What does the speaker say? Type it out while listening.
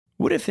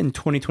What if in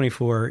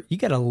 2024, you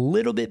got a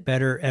little bit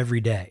better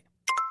every day?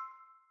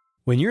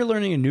 When you're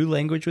learning a new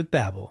language with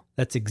Babbel,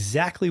 that's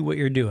exactly what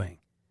you're doing.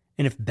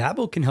 And if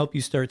Babbel can help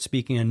you start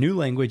speaking a new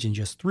language in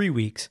just 3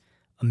 weeks,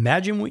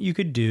 imagine what you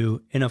could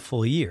do in a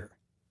full year.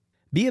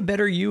 Be a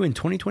better you in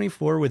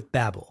 2024 with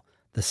Babbel,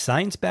 the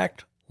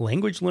science-backed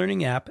language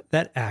learning app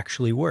that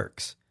actually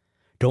works.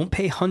 Don't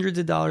pay hundreds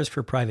of dollars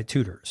for private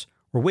tutors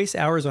or waste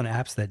hours on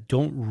apps that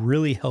don't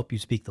really help you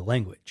speak the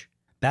language.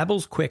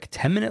 Babbel's quick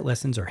 10-minute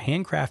lessons are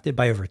handcrafted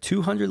by over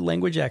 200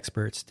 language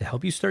experts to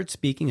help you start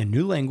speaking a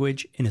new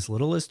language in as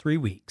little as 3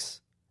 weeks.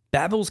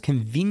 Babbel's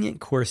convenient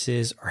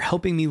courses are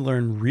helping me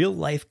learn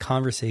real-life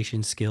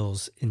conversation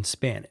skills in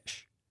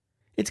Spanish.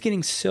 It's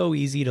getting so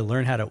easy to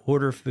learn how to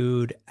order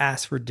food,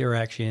 ask for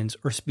directions,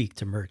 or speak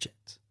to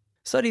merchants.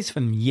 Studies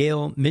from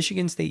Yale,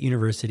 Michigan State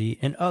University,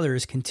 and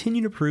others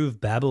continue to prove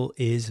Babbel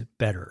is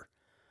better.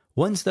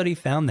 One study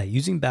found that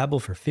using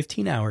Babbel for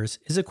 15 hours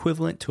is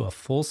equivalent to a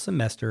full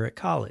semester at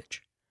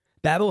college.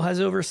 Babbel has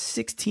over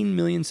 16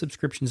 million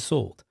subscriptions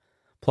sold.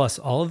 Plus,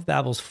 all of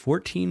Babbel's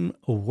 14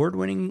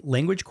 award-winning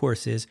language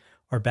courses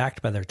are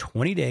backed by their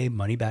 20-day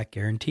money-back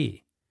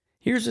guarantee.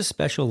 Here's a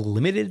special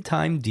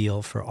limited-time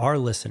deal for our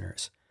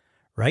listeners.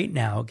 Right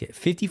now, get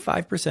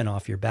 55%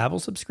 off your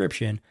Babbel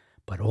subscription,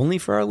 but only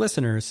for our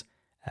listeners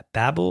at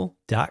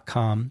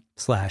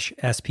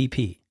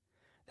babbel.com/SPP.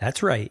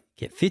 That's right.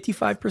 Get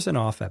 55%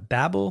 off at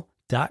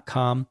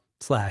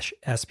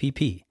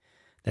babbel.com/SPP.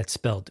 That's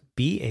spelled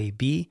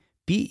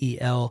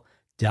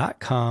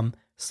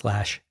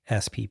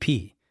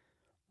BABBEL.com/SPP.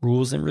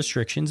 Rules and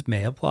restrictions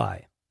may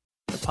apply.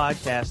 The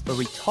podcast where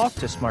we talk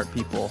to smart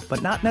people,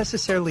 but not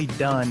necessarily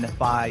done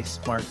by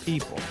smart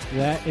people.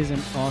 That is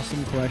an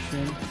awesome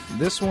question.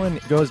 This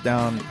one goes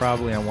down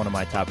probably on one of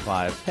my top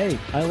 5. Hey,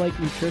 I like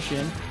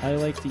nutrition. I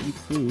like to eat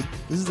food.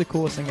 This is the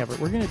coolest thing ever.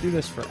 We're going to do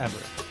this forever.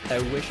 I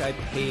wish I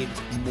paid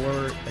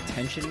more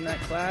attention in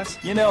that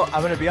class. You know,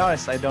 I'm going to be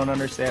honest, I don't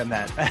understand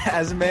that.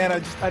 As a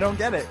man, I don't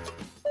get it.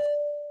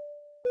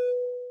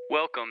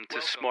 Welcome to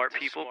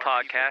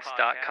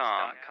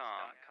smartpeoplepodcast.com.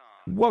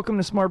 Welcome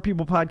to Smart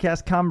People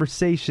Podcast,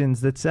 conversations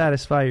that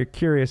satisfy your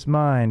curious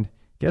mind.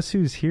 Guess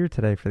who's here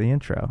today for the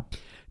intro?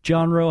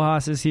 John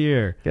Rojas is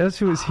here. Guess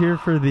who is here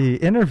for the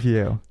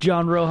interview?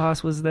 John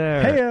Rojas was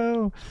there.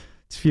 Heyo!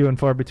 It's few and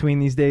far between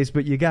these days,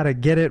 but you got to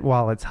get it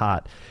while it's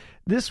hot.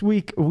 This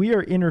week, we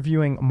are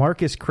interviewing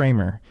Marcus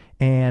Kramer,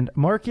 and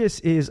Marcus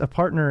is a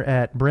partner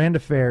at Brand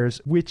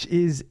Affairs, which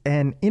is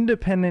an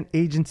independent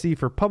agency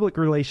for public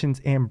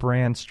relations and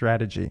brand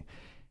strategy.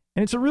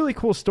 And it's a really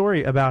cool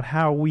story about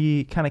how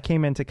we kind of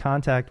came into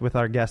contact with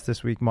our guest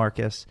this week,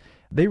 Marcus.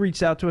 They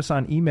reached out to us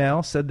on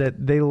email, said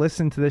that they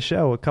listened to the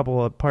show, a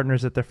couple of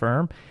partners at the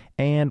firm,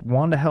 and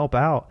wanted to help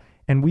out.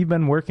 And we've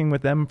been working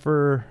with them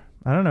for,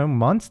 I don't know,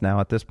 months now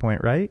at this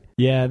point, right?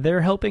 Yeah, they're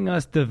helping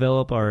us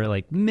develop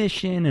our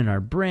mission and our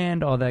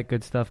brand, all that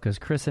good stuff, because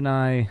Chris and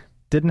I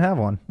didn't have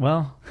one.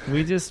 Well,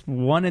 we just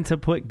wanted to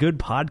put good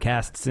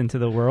podcasts into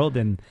the world,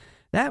 and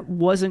that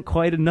wasn't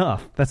quite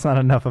enough. That's not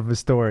enough of a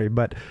story,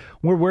 but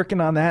we're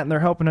working on that, and they're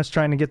helping us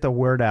trying to get the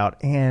word out.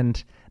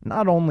 And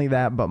not only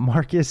that, but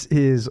Marcus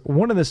is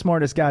one of the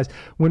smartest guys.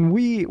 When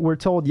we were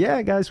told,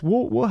 yeah, guys,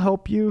 we'll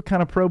help you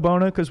kind of pro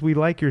bono because we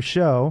like your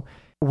show,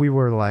 we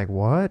were like,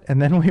 what?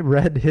 And then we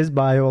read his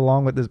bio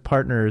along with his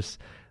partners.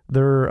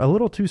 They're a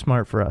little too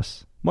smart for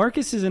us.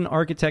 Marcus is an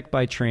architect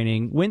by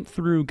training,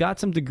 got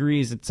some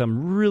degrees at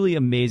some really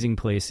amazing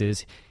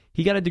places.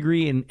 He got a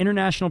degree in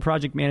international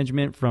project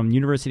management from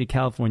University of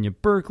California,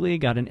 Berkeley,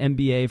 got an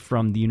MBA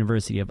from the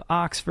University of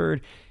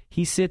Oxford.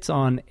 He sits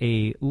on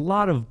a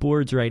lot of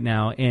boards right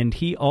now, and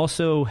he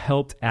also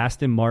helped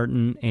Aston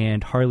Martin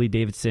and Harley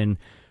Davidson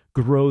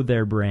grow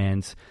their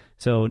brands.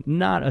 So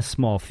not a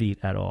small feat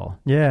at all.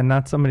 Yeah,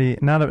 not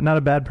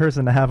a bad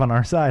person to have on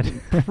our side.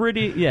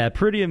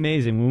 Pretty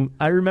amazing.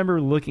 I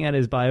remember looking at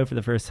his bio for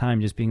the first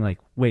time, just being like,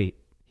 wait,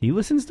 he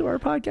listens to our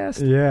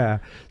podcast? Yeah.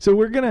 So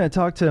we're going to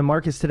talk to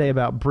Marcus today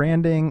about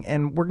branding,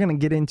 and we're going to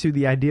get into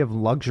the idea of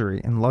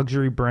luxury and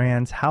luxury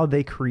brands, how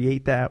they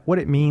create that, what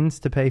it means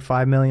to pay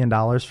 $5 million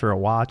for a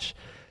watch.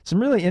 Some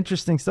really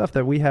interesting stuff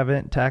that we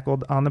haven't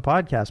tackled on the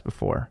podcast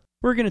before.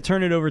 We're going to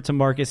turn it over to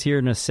Marcus here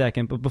in a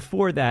second, but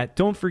before that,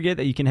 don't forget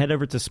that you can head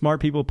over to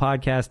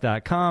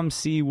smartpeoplepodcast.com,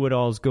 see what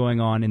all's going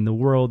on in the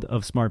world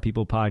of Smart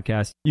People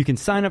Podcast. You can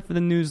sign up for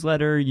the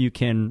newsletter, you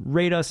can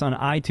rate us on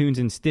iTunes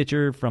and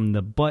Stitcher from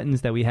the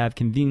buttons that we have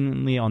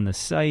conveniently on the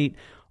site,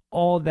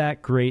 all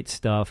that great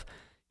stuff.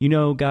 You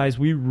know, guys,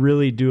 we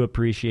really do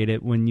appreciate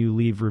it when you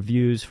leave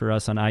reviews for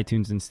us on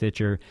iTunes and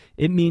Stitcher.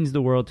 It means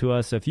the world to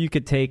us. So if you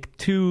could take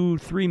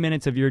 2-3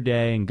 minutes of your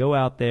day and go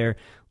out there,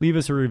 leave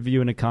us a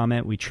review and a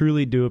comment. We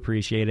truly do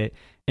appreciate it.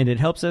 And it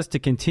helps us to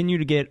continue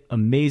to get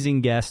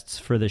amazing guests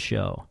for the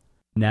show.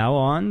 Now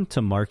on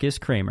to Marcus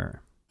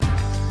Kramer.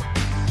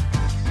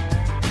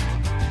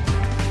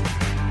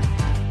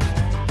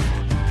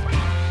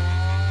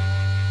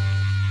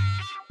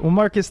 Well,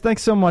 Marcus,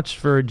 thanks so much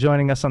for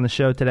joining us on the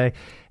show today.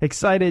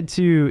 Excited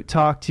to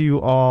talk to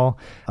you all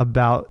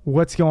about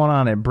what's going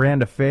on at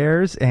Brand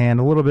Affairs and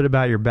a little bit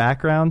about your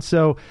background.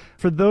 So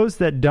for those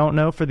that don't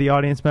know, for the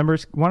audience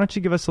members, why don't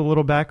you give us a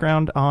little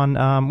background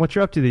on what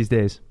you're up to these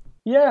days?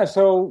 Yeah,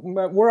 so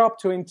we're up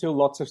to into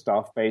lots of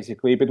stuff,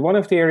 basically. But one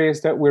of the areas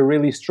that we're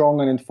really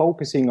strong on and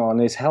focusing on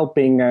is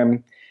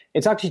helping,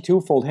 it's actually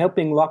twofold,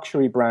 helping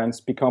luxury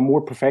brands become more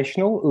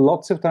professional.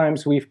 Lots of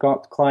times we've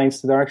got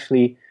clients that are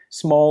actually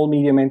small,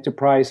 medium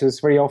enterprises,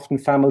 very often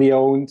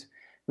family-owned,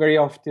 very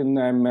often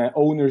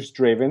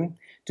owners-driven,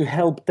 to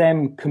help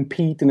them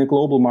compete in a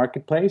global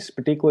marketplace,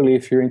 particularly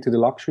if you're into the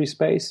luxury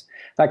space.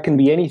 That can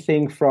be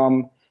anything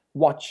from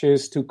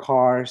watches to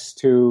cars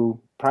to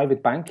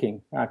private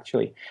banking,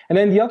 actually. And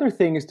then the other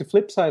thing is the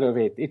flip side of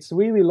it. It's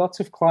really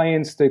lots of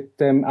clients that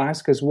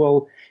ask us,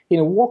 well,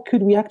 what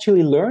could we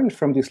actually learn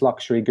from this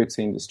luxury goods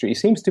industry? It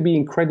seems to be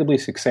incredibly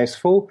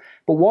successful,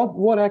 but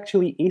what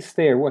actually is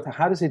there?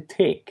 How does it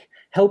take?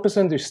 Help us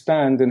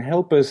understand and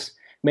help us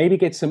maybe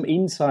get some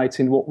insights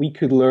in what we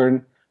could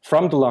learn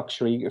from the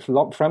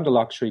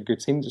luxury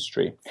goods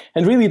industry.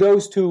 And really,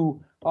 those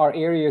two are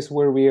areas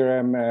where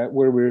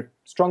we're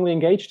strongly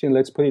engaged in.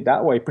 Let's put it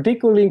that way,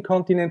 particularly in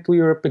continental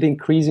Europe, but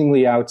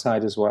increasingly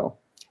outside as well,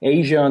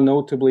 Asia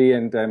notably,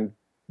 and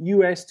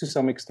US to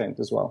some extent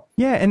as well.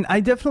 Yeah, and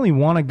I definitely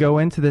want to go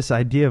into this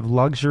idea of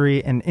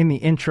luxury. And in the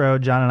intro,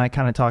 John and I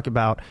kind of talk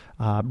about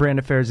Brand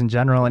Affairs in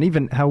general and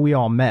even how we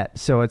all met.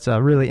 So it's a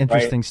really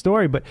interesting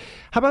story. But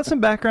how about some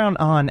background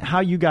on how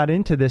you got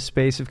into this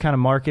space of kind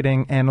of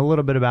marketing and a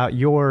little bit about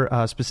your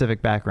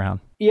specific background?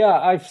 Yeah,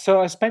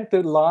 I spent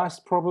the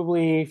last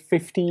probably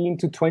 15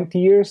 to 20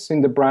 years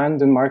in the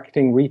brand and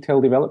marketing retail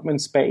development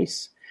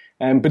space.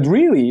 But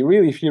really,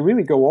 if you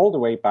really go all the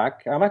way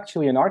back, I'm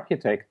actually an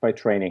architect by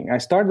training. I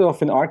started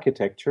off in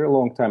architecture a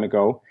long time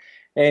ago.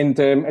 And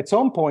at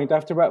some point,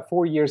 after about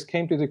 4 years,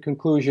 came to the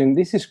conclusion,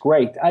 this is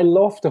great. I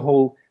love the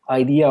whole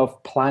idea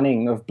of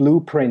planning, of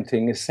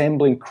blueprinting,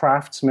 assembling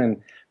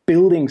craftsmen,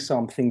 building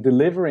something,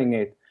 delivering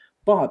it.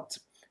 But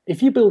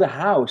if you build a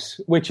house,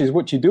 which is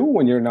what you do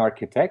when you're an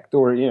architect,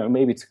 or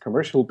maybe it's a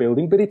commercial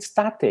building, but it's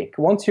static.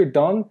 Once you're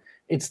done,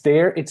 it's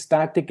there, it's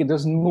static, it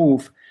doesn't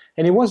move.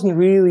 And it wasn't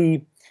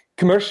really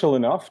commercial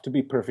enough, to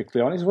be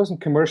perfectly honest. It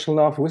wasn't commercial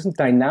enough. It wasn't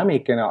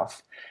dynamic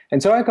enough.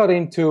 And so I got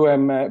into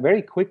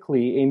very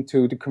quickly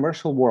into the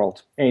commercial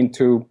world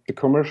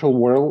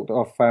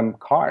of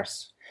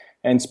cars,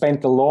 and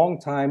spent a long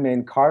time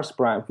in cars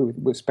brand,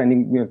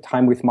 spending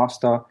time with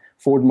Mazda,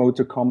 Ford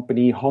Motor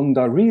Company,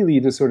 Honda, really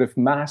the sort of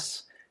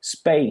mass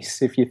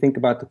space, if you think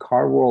about the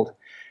car world.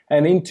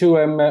 And into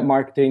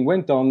marketing,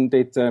 went on,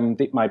 did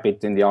my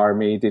bit in the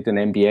army, did an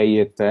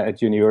MBA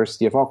at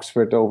University of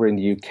Oxford over in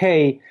the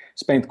UK,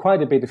 spent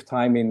quite a bit of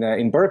time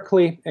in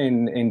Berkeley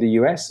in the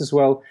US as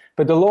well.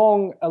 But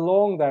along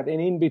that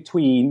and in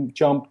between,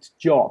 jumped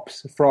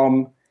jobs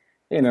from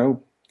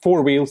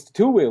 4 wheels to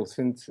 2 wheels,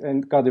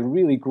 and got a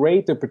really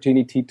great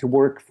opportunity to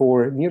work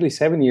for nearly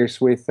 7 years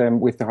with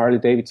the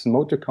Harley-Davidson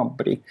Motor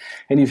Company.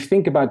 And if you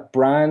think about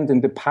brand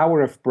and the power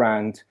of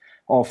brand,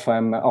 of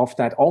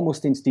that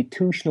almost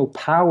institutional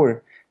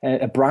power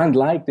a brand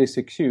like this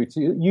exudes,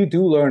 you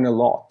do learn a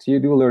lot.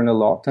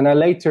 And I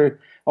later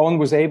on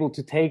was able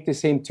to take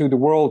this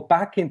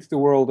back into the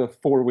world of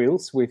 4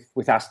 wheels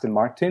with Aston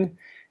Martin.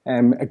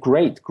 A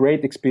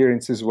great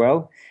experience as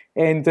well.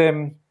 And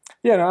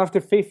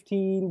after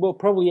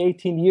probably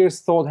 18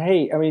 years, thought,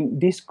 hey, I mean,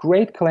 this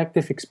great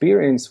collective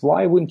experience,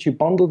 why wouldn't you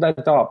bundle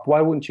that up?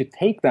 Why wouldn't you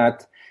take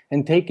that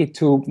and take it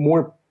to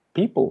more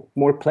people,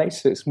 more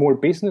places, more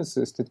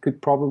businesses that could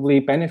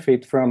probably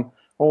benefit from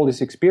all this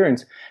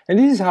experience? And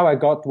this is how I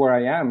got where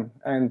I am.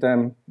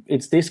 And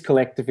it's this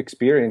collective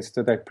experience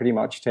that I pretty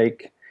much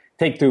take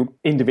to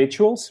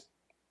individuals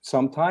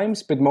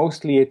sometimes, but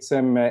mostly it's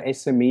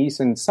SMEs,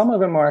 and some of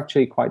them are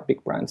actually quite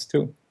big brands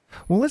too.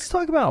 Well, let's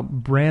talk about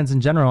brands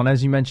in general. And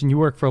as you mentioned, you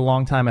worked for a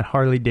long time at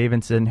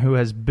Harley-Davidson, who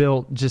has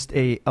built just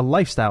a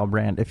lifestyle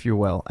brand, if you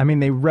will. I mean,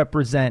 they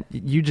represent,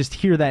 you just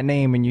hear that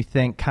name and you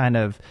think kind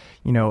of,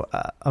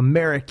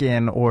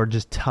 American or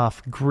just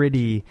tough,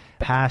 gritty,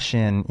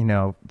 passion,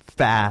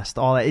 fast,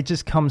 all that. It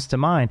just comes to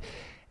mind.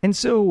 And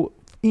so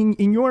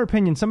in your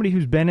opinion, somebody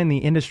who's been in the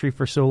industry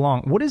for so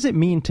long, what does it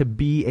mean to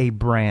be a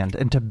brand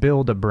and to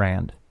build a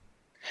brand?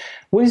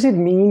 What does it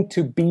mean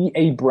to be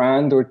a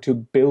brand or to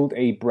build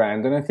a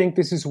brand? And I think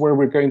this is where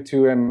we're going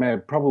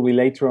to probably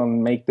later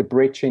on make the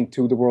bridge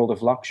into the world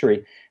of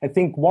luxury. I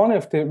think one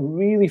of the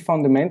really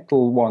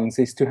fundamental ones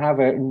is to have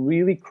a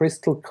really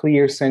crystal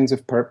clear sense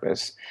of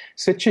purpose,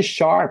 such a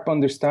sharp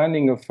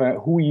understanding of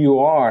who you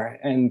are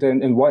and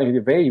why, the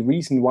very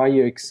reason why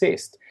you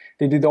exist,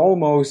 that it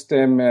almost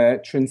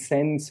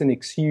transcends and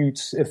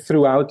exudes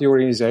throughout the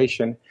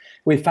organization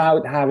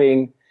without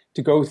having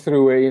to go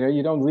through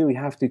you don't really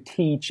have to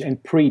teach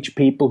and preach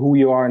people who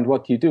you are and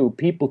what you do.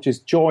 People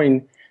just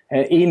join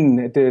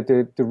in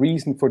the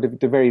reason for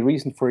the very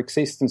reason for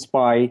existence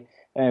by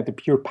the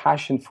pure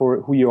passion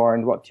for who you are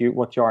and what you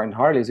are. And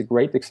Harley is a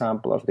great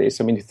example of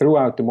this. I mean,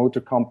 throughout the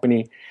motor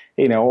company,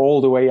 all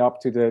the way up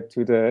to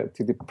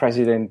the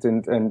president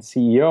and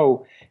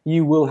CEO,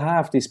 you will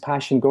have this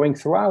passion going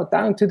throughout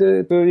down to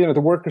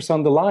the workers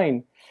on the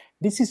line.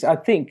 This is, I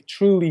think,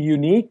 truly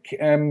unique.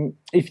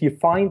 If you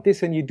find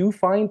this, and you do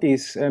find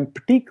this,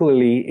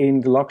 particularly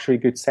in the luxury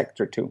goods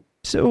sector too.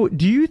 So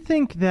do you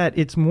think that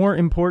it's more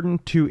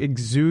important to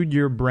exude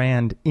your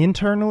brand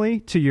internally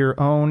to your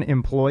own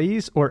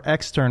employees or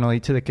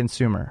externally to the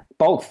consumer?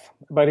 Both.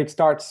 But it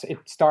starts,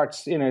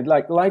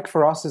 like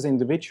for us as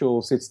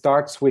individuals, it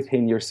starts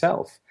within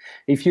yourself.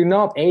 If you're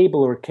not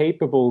able or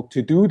capable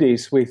to do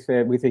this with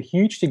a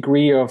huge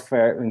degree of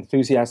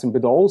enthusiasm,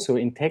 but also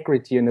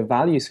integrity and a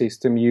value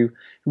system you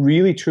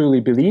really truly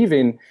believe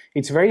in,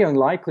 it's very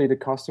unlikely the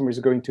customers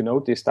are going to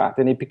notice that.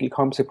 And it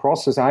comes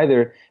across as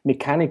either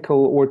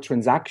mechanical or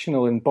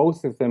transactional, and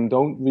both of them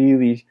don't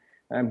really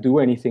do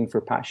anything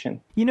for passion.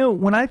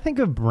 When I think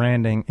of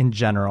branding in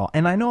general,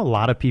 and I know a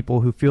lot of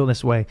people who feel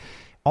this way,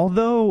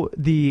 although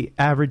the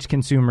average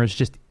consumer is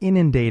just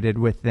inundated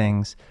with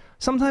things,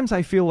 sometimes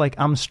I feel like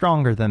I'm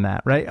stronger than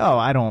that, right? Oh,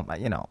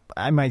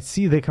 I might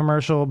see the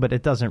commercial, but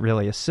it doesn't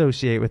really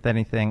associate with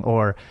anything.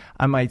 Or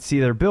I might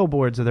see their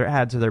billboards or their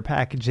ads or their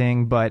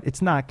packaging, but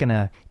it's not going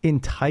to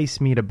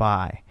entice me to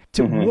buy.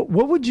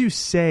 What would you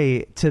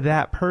say to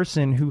that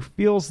person who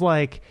feels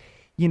like,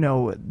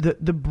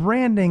 the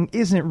branding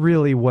isn't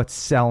really what's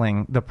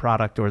selling the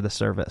product or the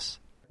service?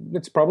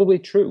 It's probably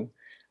true.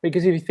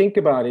 Because if you think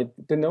about it,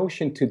 the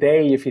notion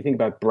today, if you think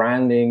about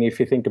branding, if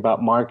you think about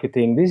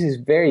marketing, this is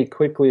very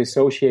quickly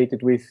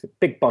associated with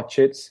big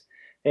budgets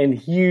and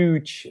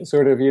huge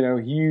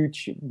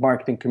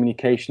marketing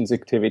communications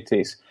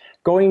activities,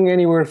 going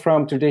anywhere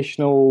from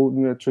traditional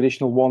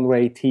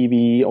one-way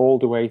TV all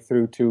the way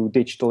through to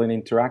digital and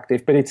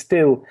interactive. But it's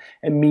still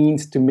a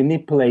means to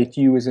manipulate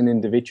you as an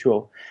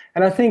individual.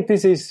 And I think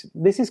this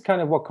is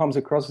kind of what comes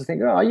across as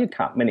thinking, oh, you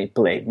can't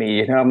manipulate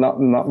me. I'm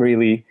not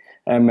really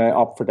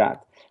up for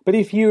that. But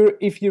if you're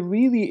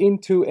really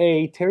into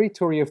a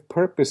territory of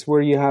purpose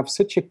where you have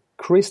such a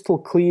crystal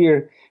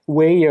clear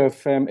way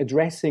of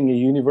addressing a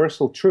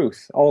universal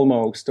truth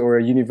almost, or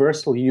a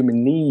universal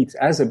human need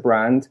as a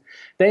brand,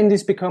 then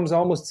this becomes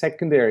almost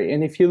secondary.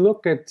 And if you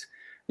look at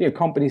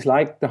companies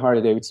like the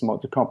Harley-Davidson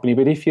Motor Company,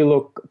 but if you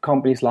look at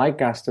companies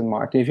like Aston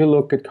Martin, if you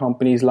look at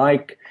companies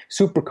like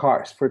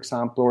supercars, for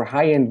example, or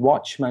high-end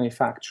watch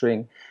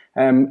manufacturing,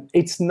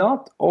 it's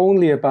not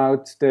only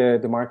about the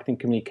marketing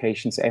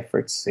communications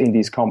efforts in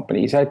these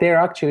companies. They're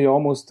actually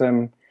almost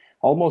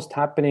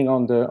happening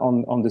on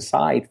the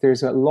side.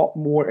 There's a lot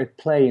more at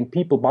play, and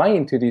people buy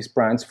into these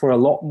brands for a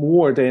lot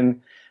more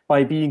than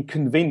by being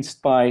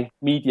convinced by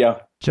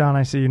media. John,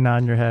 I see you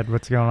nodding your head.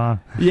 What's going on?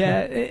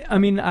 Yeah, I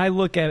mean, I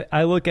look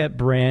at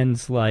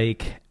brands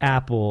like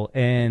Apple,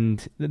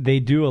 and they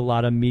do a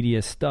lot of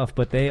media stuff,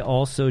 but they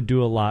also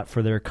do a lot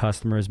for their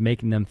customers,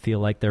 making them feel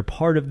like they're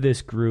part of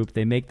this group.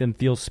 They make them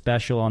feel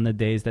special on the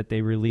days that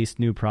they release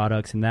new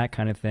products and that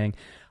kind of thing.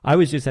 I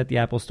was just at the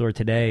Apple store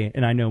today,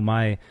 and I know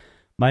my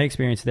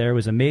experience there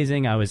was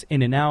amazing. I was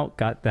in and out,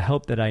 got the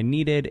help that I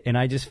needed, and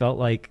I just felt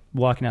like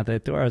walking out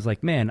that door, I was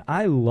like, man,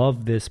 I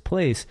love this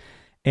place.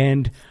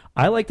 And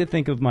I like to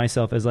think of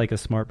myself as like a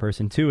smart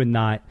person too, and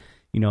not,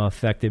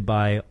 affected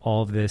by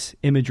all of this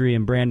imagery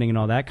and branding and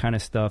all that kind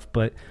of stuff.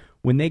 But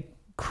when they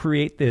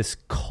create this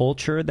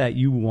culture that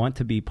you want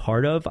to be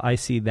part of, I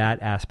see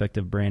that aspect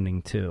of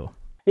branding too.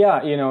 Yeah,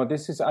 I think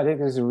this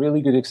is a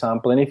really good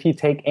example. And if you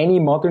take any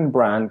modern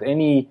brand,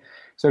 any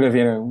sort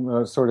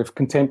of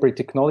contemporary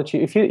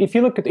technology, if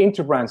you look at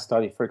Interbrand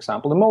study, for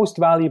example, the most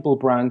valuable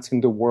brands in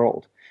the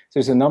world,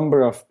 there's a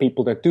number of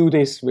people that do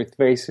this with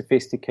very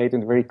sophisticated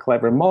and very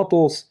clever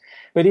models.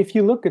 But if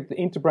you look at the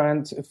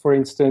Interbrand, for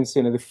instance,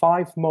 the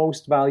 5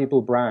 most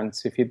valuable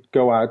brands, if you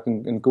go out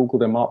and Google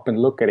them up and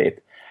look at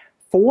it,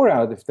 4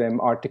 out of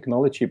them are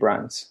technology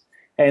brands.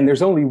 And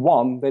there's only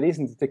one that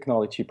isn't a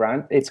technology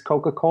brand. It's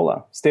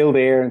Coca-Cola, still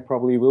there and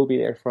probably will be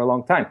there for a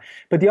long time.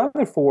 But the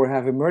other 4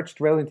 have emerged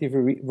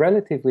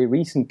relatively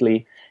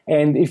recently.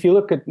 And if you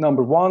look at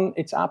number 1,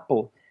 it's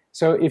Apple.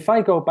 So if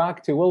I go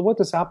back to, well, what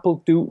does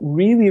Apple do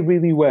really,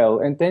 really well?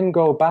 And then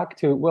go back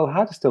to, well,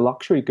 how does the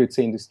luxury goods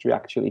industry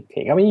actually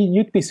take? I mean,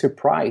 you'd be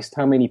surprised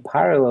how many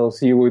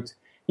parallels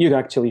you'd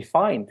actually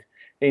find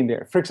in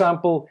there. For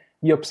example,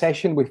 the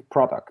obsession with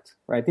product,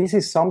 right? This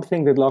is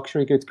something that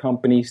luxury goods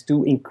companies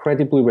do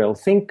incredibly well.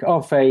 Think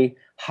of a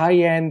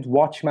high-end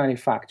watch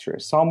manufacturer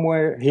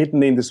somewhere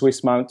hidden in the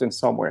Swiss mountains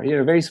somewhere,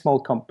 a very small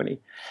company.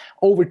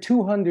 Over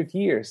 200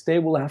 years, they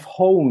will have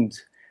honed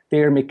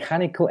their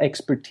mechanical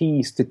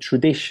expertise, the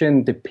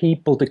tradition, the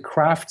people, the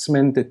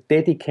craftsmen, the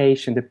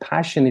dedication, the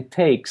passion it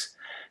takes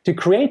to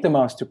create a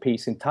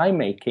masterpiece in time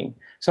making.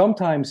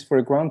 Sometimes for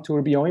a Grand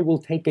Tourbillon, it will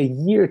take a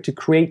year to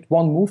create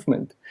one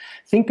movement.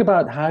 Think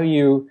about how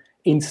you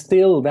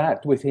instill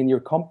that within your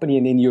company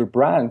and in your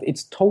brand,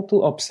 it's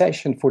total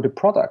obsession for the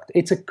product.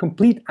 It's a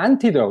complete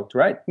antidote,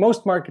 right?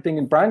 Most marketing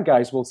and brand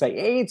guys will say,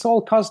 hey, it's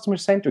all customer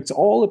centered. It's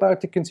all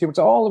about the consumer. It's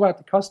all about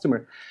the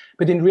customer.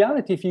 But in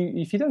reality,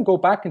 if you don't go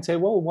back and say,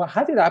 well,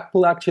 how did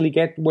Apple actually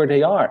get where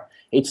they are?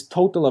 It's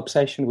total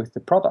obsession with the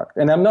product.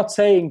 And I'm not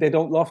saying they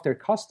don't love their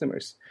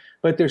customers,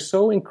 but they're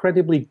so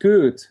incredibly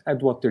good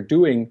at what they're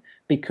doing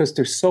because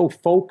they're so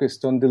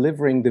focused on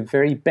delivering the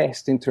very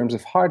best in terms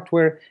of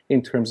hardware,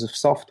 in terms of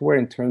software,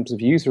 in terms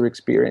of user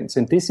experience.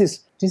 And this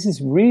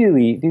is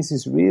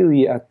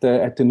really at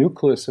the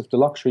nucleus of the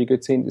luxury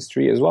goods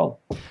industry as well.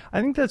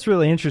 I think that's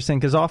really interesting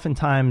because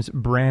oftentimes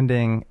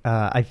branding,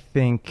 I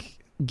think,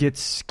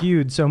 gets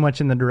skewed so much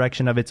in the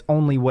direction of it's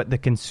only what the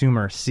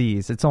consumer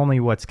sees. It's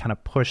only what's kind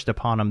of pushed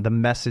upon them, the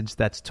message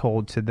that's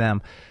told to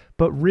them.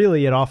 But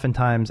really, it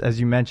oftentimes,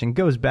 as you mentioned,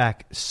 goes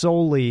back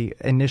solely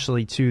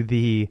initially to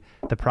the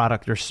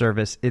product or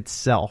service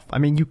itself. I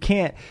mean, you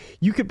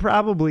could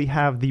probably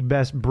have the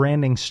best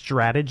branding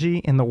strategy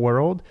in the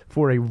world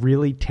for a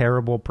really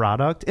terrible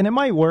product, and it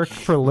might work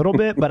for a little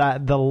bit,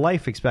 but the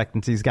life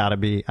expectancy's got to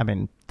be,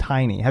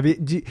 tiny.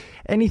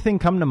 Anything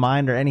come to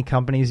mind, or any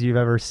companies you've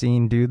ever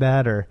seen do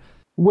that? Or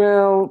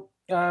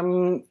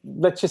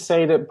let's just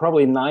say that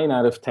probably 9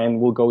 out of 10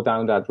 will go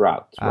down that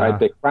route, right?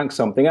 They crank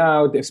something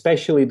out,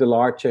 especially the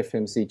large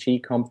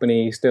FMCG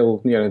companies. They'll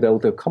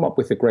come up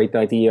with a great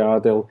idea.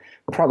 They'll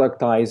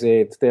productize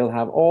it. They'll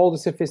have all the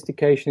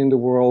sophistication in the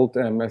world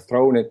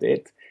thrown at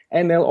it.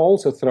 And they'll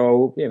also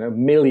throw,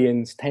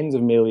 millions, tens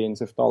of millions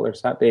of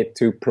dollars at it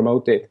to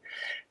promote it.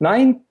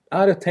 9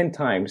 out of 10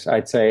 times,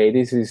 I'd say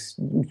this is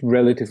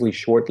relatively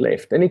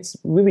short-lived. And it's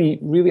really,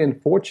 really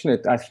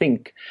unfortunate, I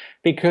think,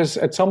 because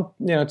at some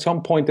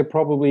point there's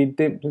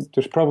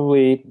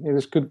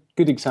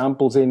good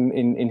examples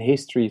in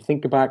history.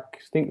 Think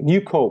New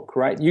Coke,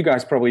 right? You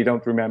guys probably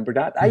don't remember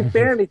that. I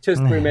barely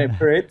just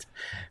remember it.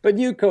 But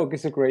New Coke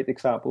is a great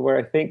example where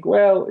I think,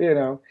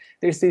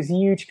 there's these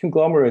huge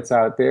conglomerates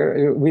out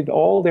there with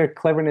all their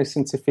cleverness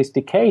and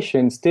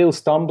sophistication still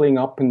stumbling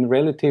up in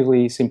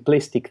relatively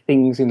simplistic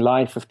things in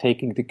life of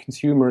taking the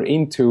consumer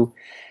into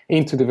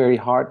the very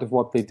heart of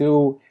what they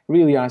do,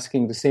 really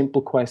asking the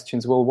simple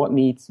questions. Well, what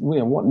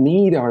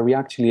need are we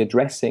actually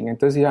addressing? And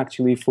does it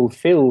actually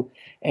fulfill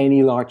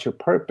any larger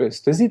purpose?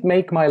 Does it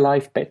make my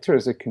life better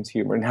as a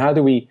consumer? And how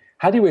do we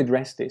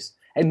address this?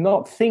 And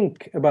not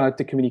think about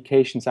the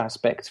communications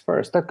aspects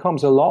first. That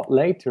comes a lot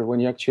later when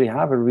you actually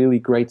have a really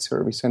great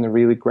service and a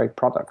really great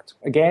product.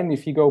 Again,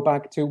 if you go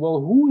back to,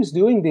 who is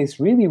doing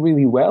this really,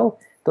 really well?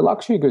 The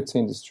luxury goods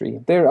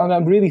industry. And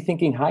I'm really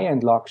thinking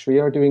high-end luxury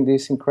are doing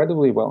this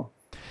incredibly well.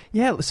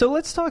 Yeah, so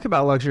let's talk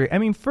about luxury.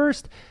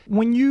 First,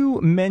 when you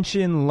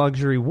mention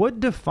luxury, what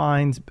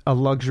defines a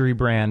luxury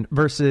brand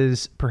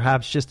versus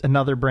perhaps just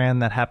another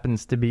brand that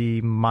happens to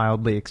be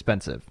mildly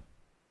expensive?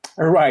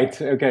 Right.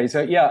 Okay.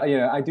 So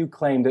I do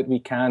claim that we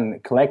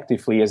can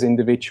collectively, as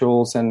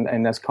individuals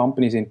and as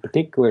companies in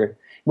particular,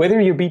 whether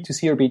you're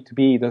B2C or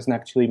B2B, doesn't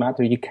actually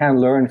matter. You can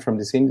learn from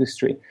this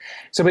industry.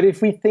 But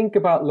if we think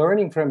about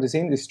learning from this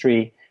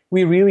industry,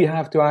 we really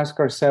have to ask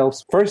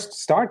ourselves first,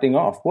 starting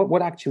off,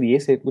 what actually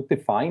is it? What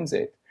defines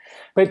it?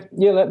 But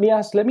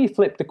let me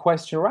flip the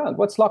question around.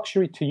 What's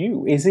luxury to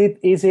you? Is it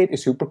a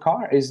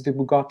supercar? Is it the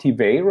Bugatti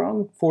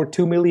Veyron for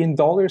 $2 million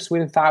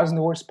with 1,000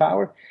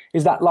 horsepower?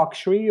 Is that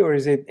luxury, or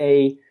is it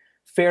a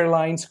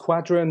Fairline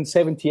Squadron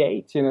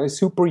 78? A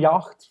super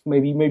yacht,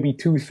 maybe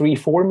 2, 3,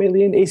 4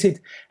 million? Is it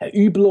a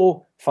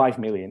Hublot 5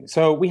 million?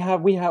 So we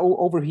have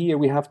over here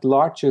we have the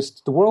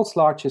world's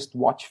largest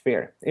watch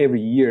fair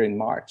every year in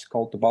March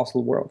called the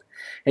Basel World,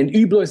 and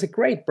Hublot is a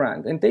great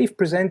brand, and they've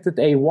presented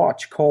a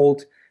watch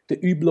called the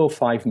Hublot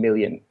 5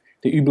 million.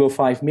 The Hublot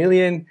 5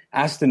 million,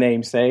 as the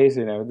name says,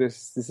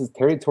 this is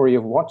territory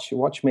of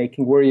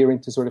watchmaking where you're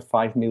into sort of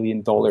 $5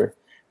 million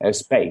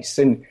space.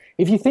 And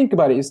if you think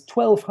about it, it's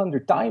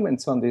 1,200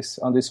 diamonds on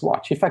this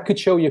watch. If I could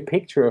show you a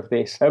picture of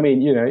this,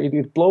 it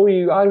would blow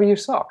you out of your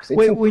socks.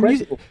 It's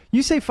incredible. When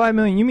you say 5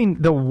 million, you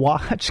mean the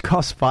watch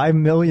costs $5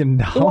 million?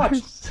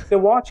 The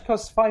watch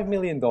costs $5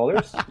 million.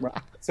 Right.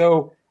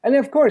 So, and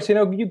of course,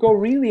 you go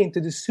really into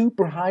the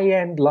super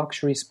high-end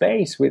luxury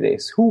space with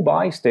this. Who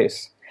buys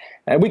this?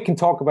 We can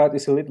talk about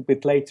this a little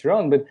bit later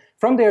on, but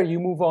from there you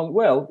move on.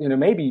 Well,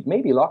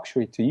 maybe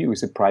luxury to you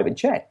is a private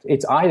jet.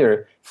 It's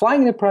either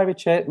flying in a private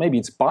jet, maybe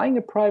it's buying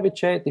a private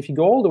jet. If you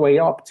go all the way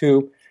up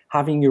to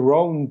having your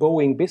own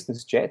Boeing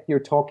business jet, you're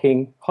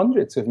talking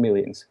hundreds of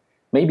millions.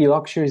 Maybe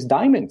luxury is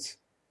diamonds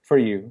for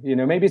you.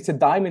 Maybe it's a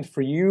diamond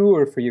for you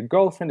or for your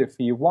girlfriend or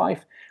for your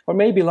wife. Or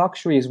maybe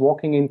luxury is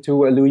walking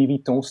into a Louis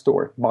Vuitton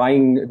store,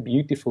 buying a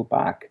beautiful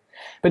bag.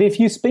 But if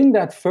you spin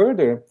that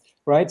further,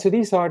 right, so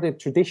these are the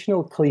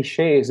traditional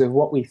cliches of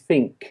what we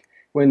think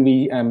when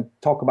we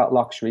talk about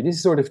luxury. This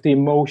is sort of the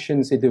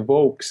emotions it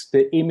evokes,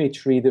 the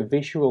imagery, the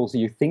visuals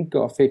you think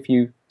of if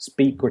you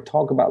speak or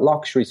talk about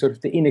luxury, sort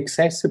of the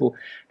inaccessible.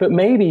 But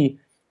maybe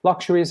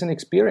luxury is an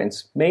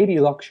experience. Maybe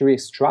luxury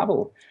is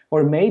travel.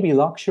 Or maybe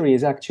luxury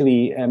is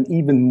actually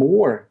even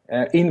more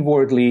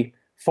inwardly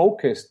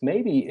focused.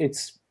 Maybe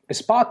it's a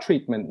spa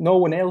treatment. No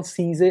one else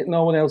sees it.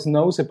 No one else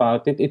knows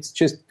about it. It's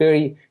just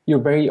your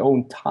very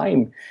own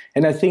time.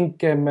 And I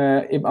think, I'm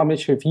not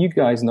sure if you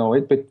guys know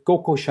it, but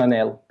Coco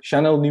Chanel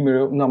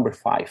number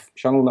 5.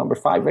 Chanel number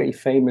 5, very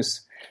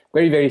famous,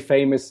 very, very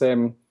famous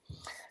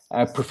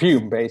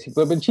perfume,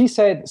 basically. But she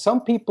said,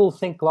 some people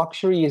think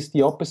luxury is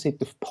the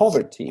opposite of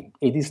poverty.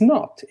 It is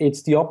not.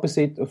 It's the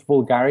opposite of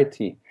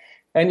vulgarity.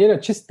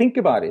 And, just think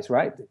about it,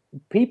 right?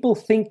 People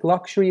think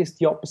luxury is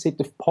the opposite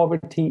of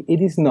poverty. It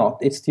is not.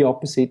 It's the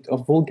opposite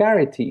of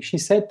vulgarity. She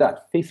said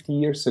that 50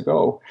 years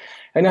ago.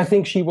 And I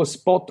think she was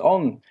spot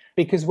on,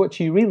 because what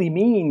she really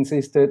means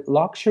is that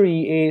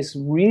luxury is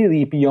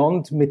really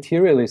beyond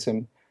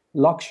materialism.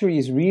 Luxury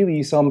is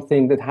really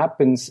something that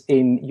happens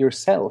in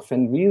yourself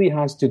and really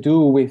has to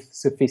do with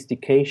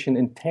sophistication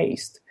and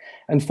taste.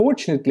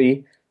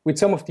 Unfortunately, with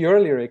some of the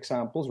earlier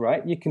examples,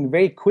 right, you can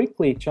very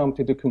quickly jump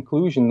to the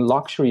conclusion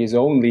luxury is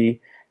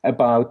only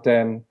about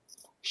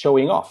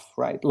showing off,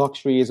 right?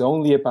 Luxury is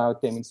only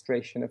about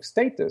demonstration of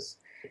status.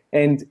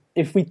 And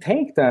if we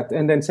take that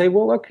and then say,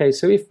 well, okay,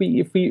 so if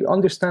we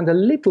understand a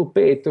little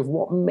bit of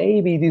what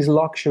maybe this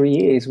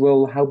luxury is,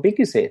 well, how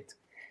big is it?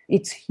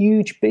 It's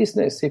huge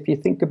business if you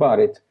think about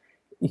it.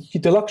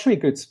 The luxury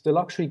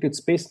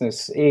goods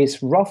business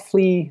is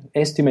roughly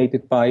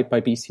estimated by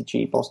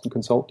BCG, Boston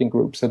Consulting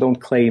Group. So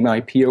don't claim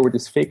IP over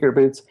this figure,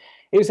 but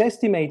it was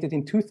estimated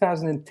in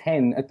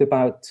 2010 at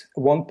about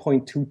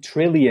 $1.2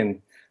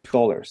 trillion,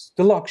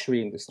 the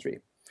luxury industry.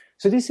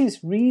 So this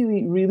is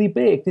really, really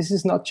big. This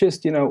is not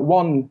just,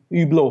 one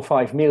Hublot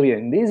 5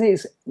 million. This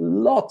is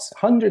lots,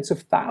 hundreds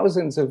of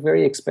thousands of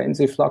very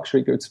expensive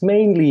luxury goods,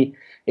 mainly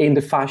in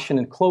the fashion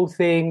and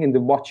clothing, in the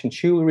watch and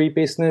jewelry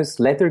business,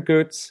 leather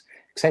goods,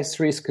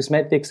 accessories,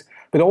 cosmetics,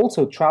 but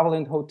also travel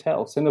and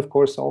hotels, and of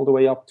course all the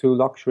way up to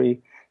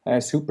luxury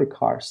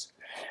supercars.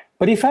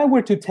 But if I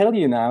were to tell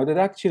you now that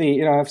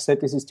actually, I've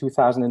said this is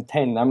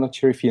 2010, I'm not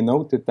sure if you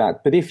noted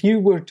that, but if you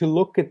were to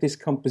look at this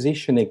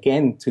composition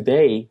again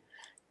today,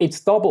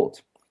 it's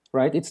doubled,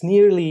 right? It's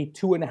nearly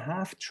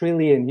 $2.5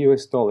 trillion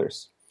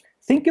US.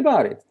 Think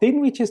about it.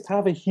 Didn't we just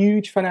have a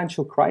huge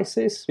financial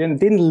crisis?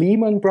 Didn't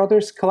Lehman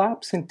Brothers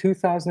collapse in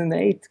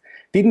 2008?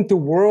 Didn't the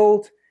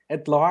world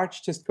at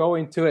large just go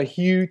into a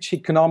huge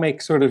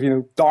economic sort of,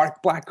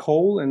 dark black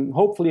hole and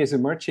hopefully is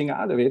emerging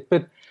out of it?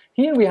 But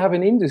here we have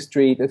an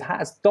industry that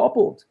has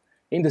doubled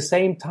in the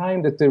same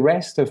time that the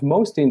rest of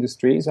most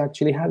industries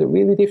actually had a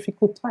really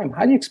difficult time.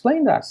 How do you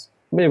explain that?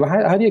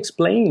 How do you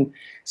explain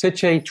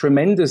such a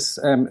tremendous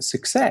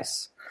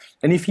success?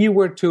 And if you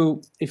were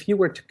to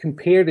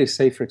compare this,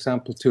 say, for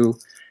example, to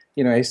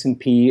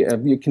S&P,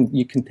 you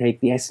can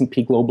take the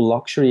S&P Global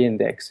Luxury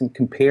Index and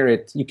compare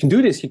it. You can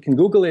do this. You can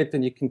Google it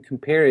and you can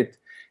compare it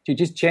to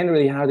just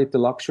generally how did the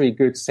luxury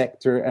goods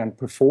sector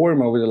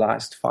perform over the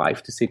last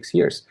 5 to 6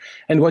 years.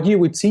 And what you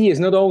would see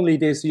is not only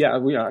this,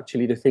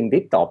 actually the thing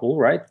did double,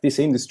 right? This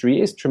industry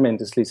is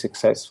tremendously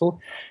successful.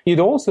 You'd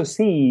also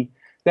see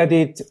that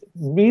it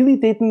really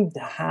didn't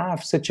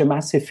have such a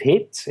massive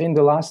hit in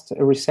the last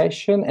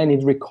recession, and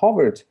it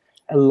recovered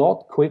a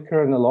lot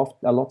quicker and a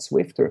lot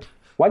swifter.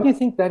 Why do you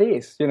think that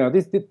is?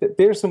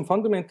 There are some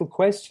fundamental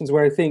questions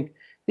where I think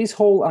this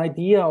whole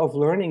idea of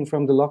learning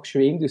from the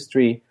luxury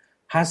industry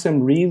has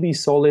some really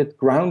solid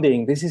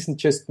grounding. This isn't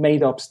just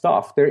made up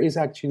stuff. There is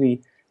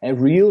actually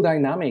real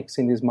dynamics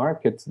in this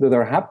market that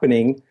are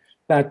happening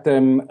that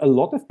a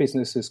lot of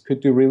businesses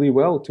could do really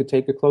well to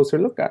take a closer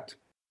look at.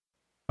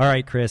 All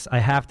right, Chris, I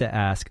have to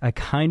ask. I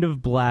kind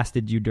of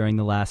blasted you during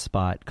the last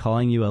spot,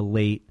 calling you a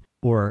late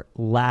or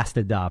last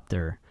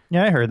adopter.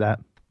 Yeah, I heard that.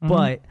 Mm-hmm.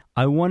 But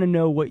I want to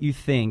know what you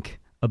think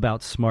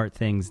about smart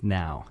things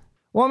now.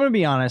 Well, I'm going to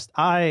be honest.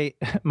 My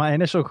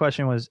initial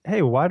question was,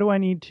 hey, why do I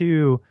need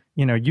to,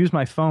 use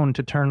my phone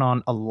to turn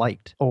on a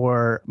light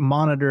or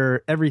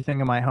monitor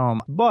everything in my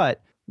home?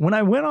 But when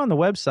I went on the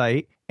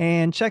website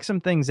and checked some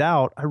things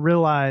out, I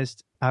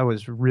realized I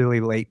was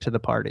really late to the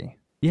party.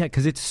 Yeah,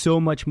 because it's so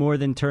much more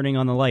than turning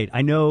on the light.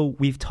 I know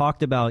we've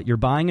talked about you're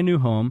buying a new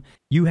home.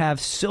 You have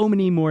so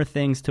many more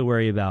things to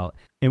worry about.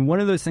 And one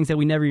of those things that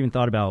we never even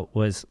thought about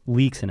was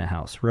leaks in a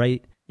house,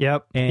 right?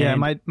 Yep. And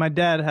my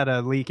dad had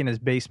a leak in his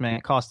basement.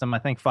 It cost him, I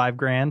think,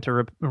 $5,000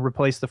 to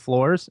replace the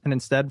floors. And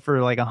instead,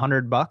 for like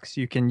 $100,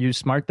 you can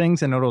use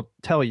SmartThings and it'll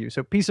tell you.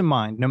 So peace of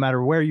mind, no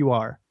matter where you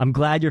are. I'm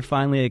glad you're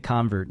finally a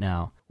convert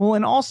now. Well,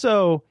 and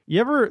also, you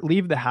ever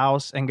leave the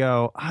house and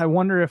go, I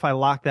wonder if I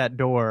lock that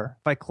door,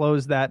 if I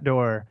close that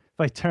door, if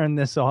I turn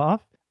this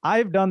off?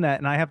 I've done that,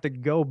 and I have to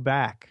go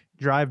back,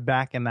 drive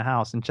back in the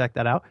house and check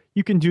that out.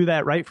 You can do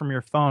that right from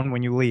your phone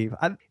when you leave.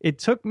 It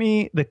took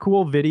me the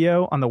cool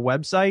video on the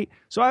website,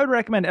 so I would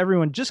recommend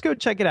everyone just go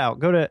check it out.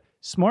 Go to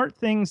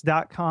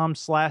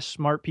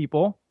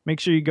smartthings.com/smartpeople. Make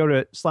sure you go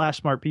to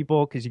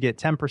 /smartpeople because you get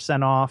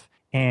 10% off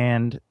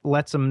and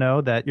lets them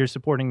know that you're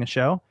supporting the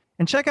show.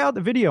 And check out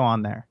the video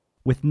on there.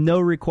 With no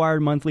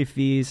required monthly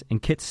fees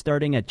and kits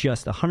starting at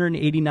just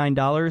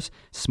 $189,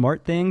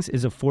 SmartThings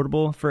is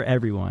affordable for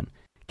everyone.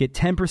 Get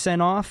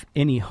 10% off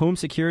any home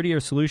security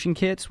or solution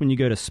kits when you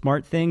go to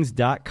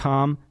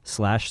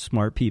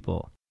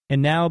smartthings.com/smartpeople.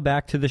 And now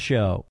back to the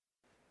show.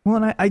 Well,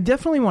 and I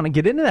definitely want to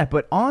get into that,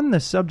 but on the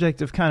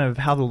subject of kind of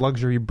how the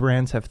luxury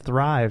brands have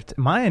thrived,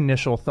 my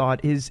initial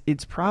thought is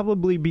it's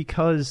probably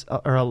because,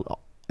 a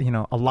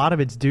lot of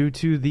it's due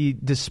to the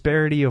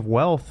disparity of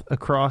wealth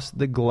across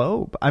the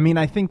globe. I mean,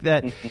 I think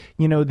that,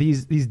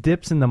 these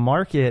dips in the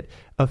market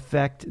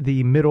affect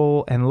the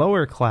middle and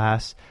lower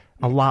class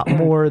a lot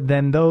more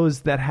than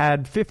those that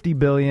had 50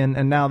 billion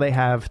and now they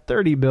have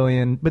 30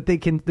 billion, but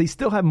they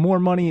still have more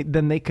money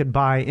than they could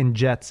buy in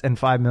jets and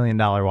 $5 million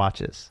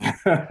watches.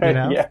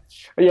 Yeah,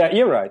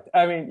 you're right.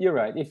 I mean, you're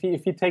right. If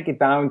you take it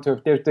down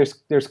to,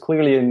 there's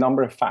clearly a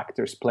number of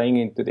factors playing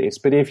into this.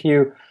 But if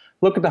you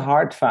look at the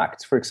hard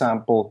facts, for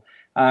example,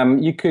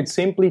 you could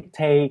simply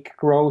take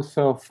growth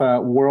of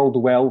world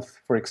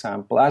wealth, for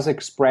example, as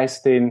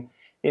expressed in,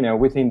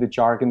 within the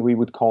jargon, we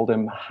would call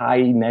them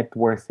high net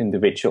worth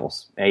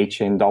individuals,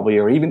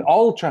 HNW, or even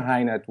ultra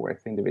high net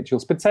worth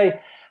individuals. But say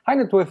high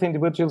net worth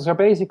individuals are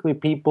basically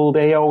people,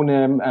 they own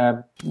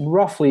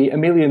roughly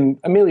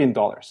 $1 million.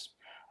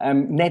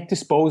 Net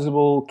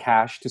disposable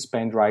cash to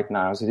spend right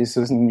now. So this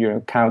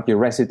doesn't count your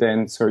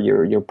residence or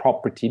your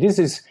property. This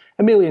is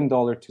 $1 million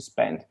to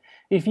spend.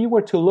 If you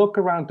were to look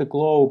around the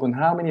globe on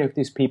how many of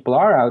these people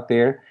are out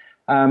there,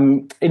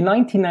 in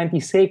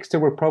 1996, there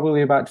were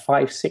probably about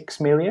 5-6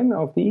 million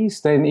of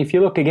these. Then if you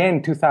look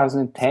again,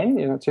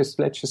 2010,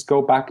 let's just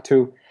go back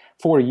to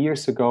 4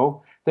 years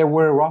ago, there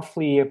were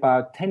roughly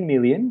about 10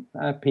 million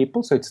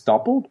people. So it's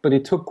doubled, but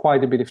it took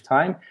quite a bit of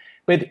time.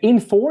 But in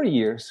 4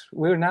 years,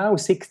 we're now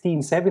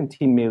 16,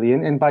 17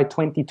 million. And by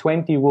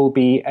 2020, we'll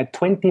be at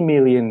 20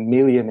 million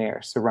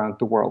millionaires around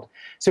the world.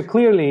 So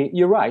clearly,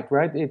 you're right?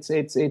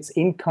 It's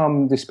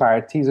income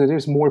disparity. So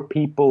there's more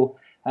people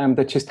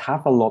that just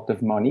have a lot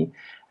of money.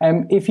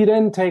 If you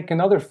then take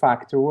another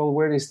factor, well,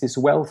 where is this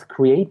wealth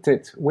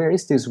created? Where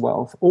is this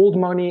wealth? Old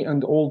money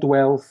and old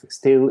wealth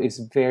still is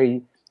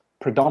very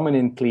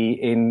predominantly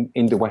in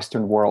the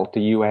Western world,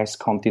 the US,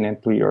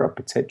 continental Europe,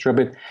 etc.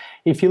 But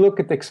if you look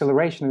at the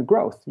acceleration and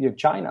growth, you have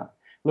China.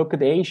 Look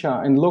at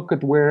Asia and look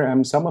at where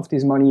some of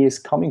this money is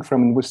coming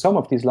from and where some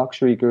of these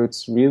luxury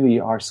goods really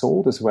are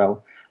sold as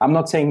well. I'm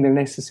not saying they're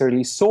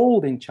necessarily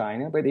sold in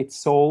China, but it's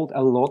sold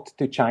a lot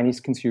to Chinese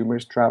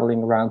consumers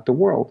traveling around the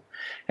world.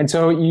 And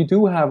so you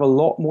do have a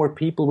lot more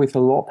people with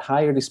a lot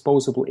higher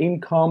disposable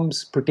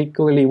incomes,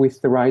 particularly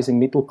with the rising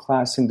middle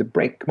class in the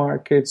BRIC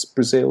markets,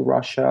 Brazil,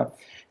 Russia,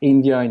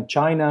 India, and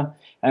China,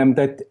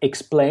 that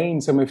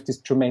explain some of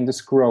this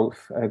tremendous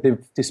growth,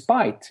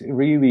 despite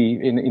really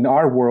in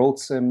our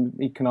world's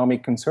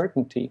economic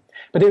uncertainty.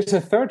 But there's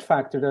a third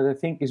factor that I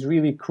think is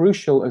really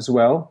crucial as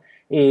well,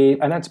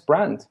 and that's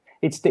brand.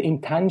 It's the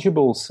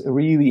intangibles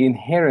really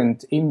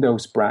inherent in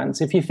those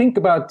brands. If you think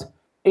about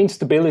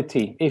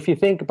instability, if you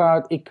think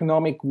about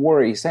economic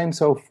worries and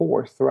so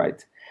forth,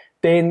 right,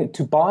 then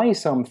to buy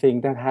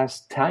something that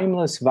has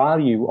timeless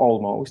value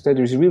almost, that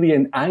is really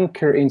an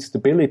anchor in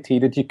stability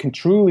that you can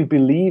truly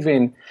believe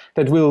in,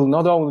 that will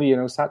not only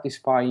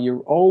satisfy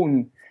your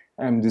own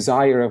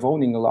desire of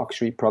owning a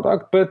luxury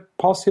product, but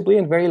possibly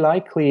and very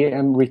likely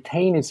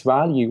retain its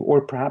value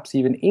or perhaps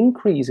even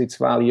increase its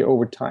value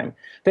over time.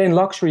 Then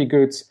luxury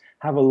goods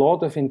have a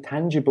lot of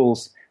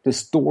intangibles, the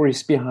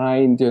stories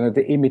behind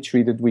the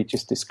imagery that we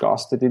just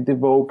discussed that it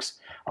evokes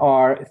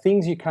are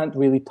things you can't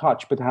really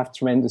touch but have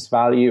tremendous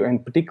value.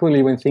 And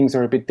particularly when things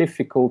are a bit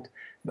difficult,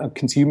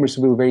 consumers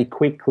will very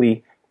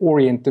quickly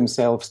orient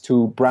themselves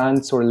to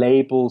brands or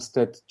labels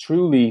that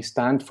truly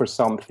stand for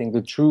something,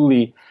 that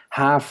truly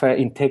have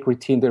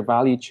integrity in their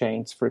value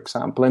chains, for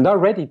example, and are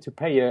ready to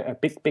pay a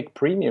big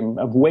premium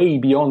way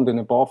beyond and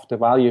above the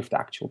value of the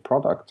actual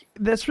product.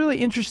 That's really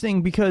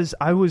interesting because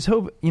I was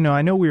hoping,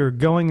 I know we were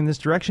going in this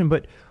direction,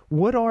 but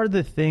what are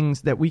the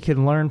things that we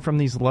can learn from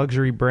these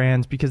luxury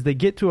brands? Because they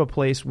get to a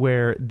place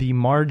where the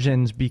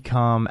margins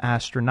become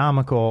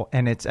astronomical,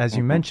 and it's, as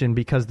you mentioned,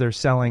 because they're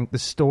selling the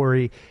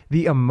story,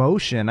 the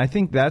emotion. I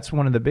think that's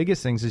one of the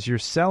biggest things is you're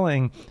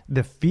selling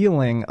the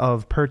feeling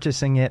of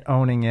purchasing it,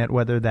 owning it,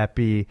 whether that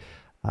be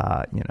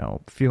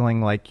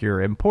feeling like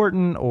you're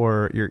important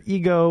or your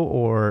ego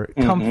or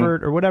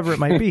comfort or whatever it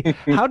might be.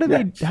 How do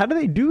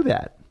they do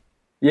that?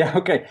 Yeah.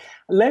 Okay.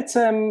 Let's.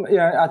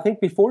 I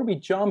think before we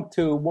jump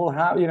to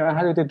how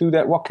do they do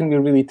that? What can we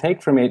really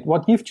take from it?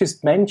 What you've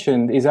just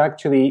mentioned is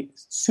actually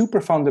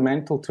super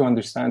fundamental to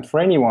understand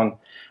for anyone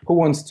who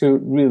wants to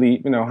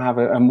really, have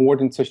a more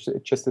than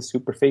just a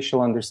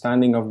superficial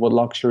understanding of what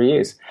luxury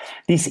is.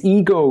 This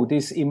ego,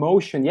 this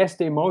emotion. Yes,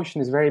 the emotion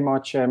is very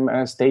much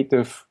a state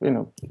of,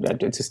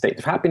 it's a state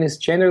of happiness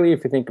generally.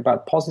 If you think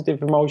about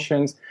positive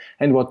emotions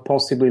and what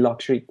possibly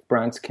luxury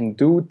brands can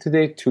do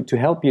to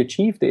help you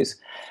achieve this,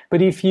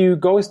 but if you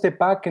go a step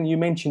back and you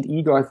mentioned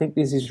ego, I think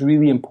this is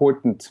really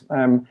important.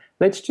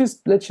 Let's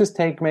just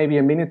take maybe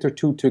a minute or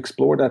two to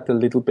explore that a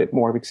little bit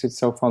more because it's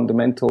so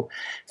fundamental.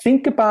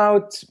 Think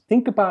about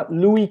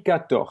Louis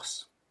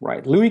XIV,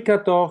 right? Louis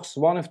XIV,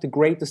 one of the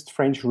greatest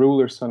French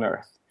rulers on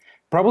earth,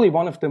 probably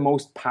one of the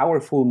most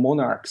powerful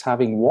monarchs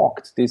having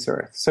walked this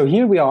earth. So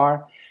here we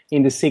are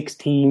in the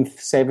 16th,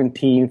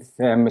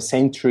 17th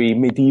century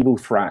medieval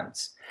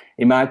France.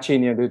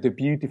 Imagine the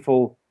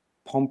beautiful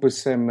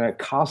pompous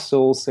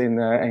castles in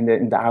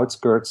the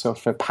outskirts of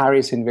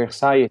Paris, in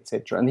Versailles,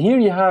 etc. And here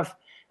you have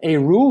a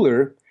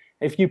ruler.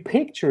 If you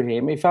picture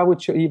him, if I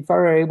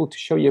were able to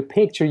show you a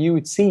picture, you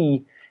would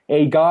see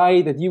a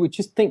guy that you would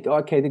just think,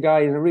 okay, the guy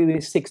is a really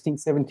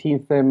 16th,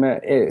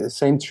 17th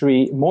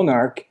century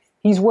monarch.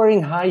 He's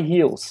wearing high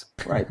heels,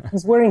 right?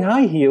 He's wearing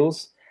high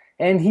heels,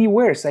 and he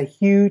wears a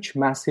huge,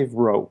 massive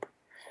robe.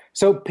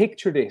 So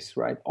picture this,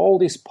 right? All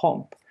this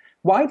pomp.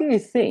 Why do you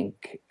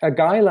think a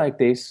guy like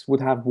this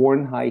would have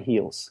worn high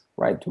heels,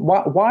 right?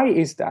 Why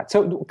is that?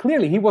 So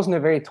clearly he wasn't a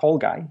very tall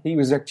guy. He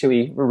was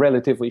actually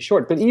relatively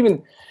short. But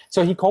even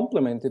so, he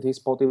complemented his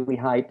bodily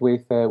height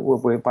by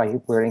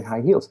wearing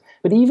high heels.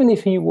 But even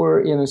if he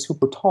were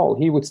super tall,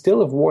 he would still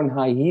have worn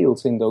high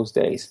heels in those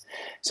days.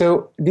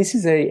 So this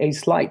is a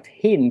slight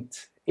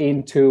hint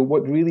into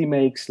what really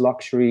makes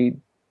luxury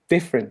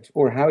different,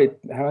 or how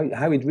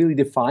it really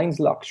defines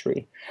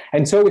luxury.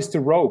 And so is the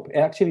robe.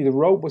 Actually, the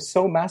robe was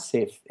so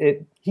massive,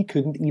 he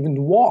couldn't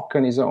even walk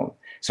on his own.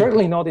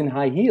 Certainly not in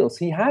high heels.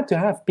 He had to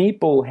have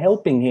people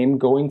helping him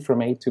going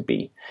from A to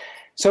B.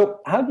 So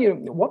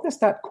what does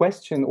that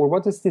question, or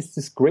what does this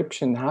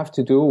description have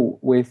to do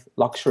with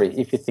luxury,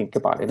 if you think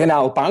about it? And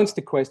I'll bounce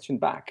the question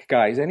back,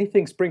 guys.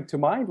 Anything spring to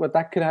mind what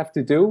that could have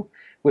to do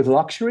with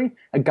luxury?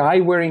 A guy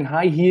wearing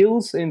high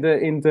heels in the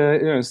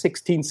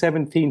 16th,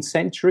 17th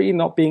century,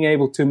 not being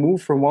able to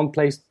move from one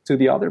place to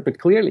the other, but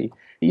clearly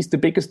he's the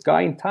biggest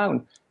guy in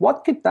town.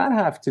 What could that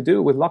have to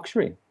do with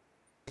luxury?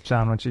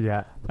 John, what you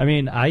got? I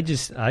mean, I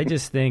just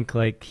think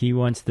like he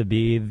wants to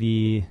be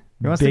the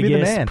biggest, to be the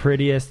man.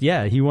 prettiest.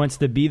 Yeah, he wants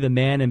to be the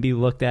man and be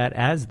looked at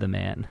as the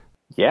man.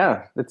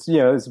 Yeah, it's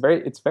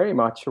very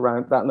much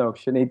around that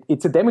notion.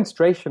 It's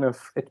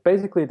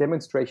basically a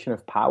demonstration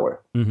of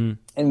power,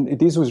 and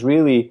this was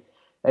really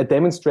a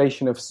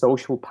demonstration of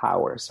social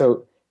power.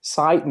 So,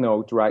 side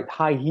note, right?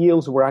 High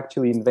heels were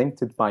actually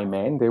invented by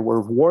men. They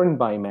were worn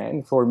by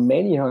men for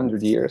many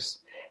hundred years,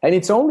 and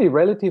it's only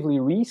relatively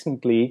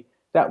recently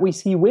that we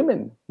see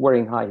women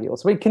wearing high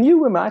heels. I mean, can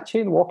you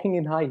imagine walking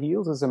in high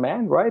heels as a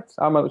man? Right?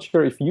 I'm not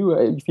sure if you've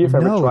ever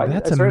tried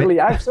it.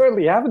 I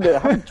certainly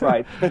haven't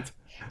tried, but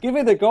give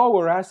it a go,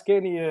 or ask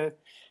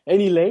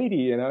any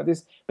lady,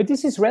 But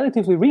this is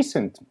relatively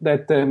recent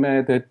that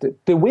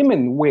the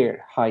women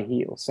wear high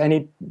heels, and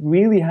it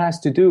really has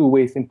to do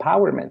with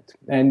empowerment.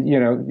 And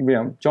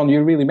John,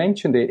 you really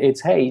mentioned it.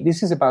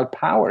 This is about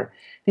power.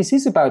 This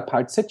is about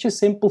power. It's such a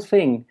simple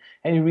thing,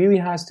 and it really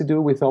has to do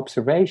with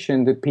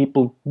observation that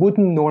people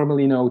wouldn't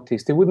normally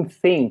notice. They wouldn't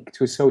think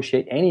to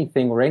associate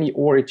anything or any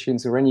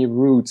origins or any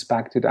roots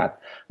back to that.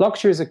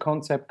 Luxury as a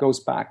concept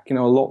goes back, a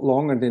lot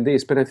longer than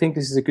this, but I think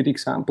this is a good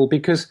example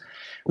because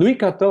Louis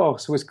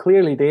XIV was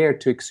clearly there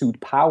to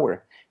exude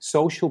power,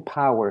 social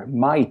power,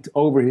 might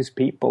over his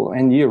people.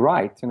 And you're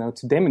right,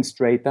 to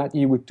demonstrate that,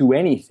 you would do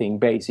anything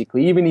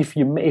basically, even if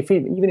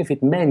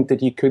it meant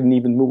that you couldn't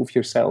even move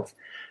yourself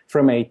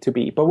from A to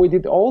B. But what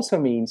it also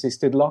means is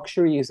that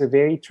luxury is a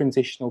very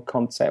transitional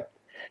concept.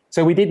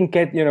 So we didn't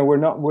get,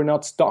 we're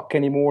not stuck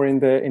anymore in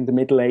the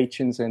Middle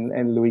Ages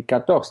and Louis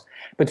XIV.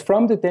 But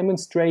from the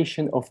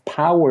demonstration of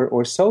power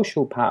or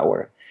social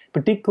power,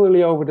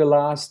 particularly over the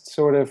last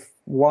sort of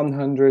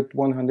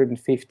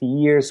 150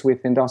 years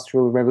with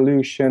Industrial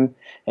Revolution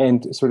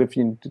and sort of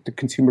the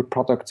consumer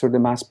products or the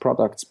mass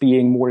products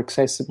being more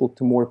accessible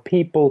to more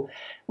people,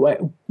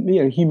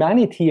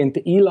 humanity and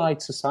the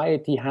elite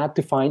society had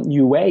to find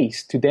new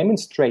ways to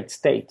demonstrate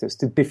status,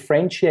 to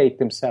differentiate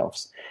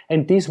themselves.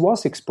 And this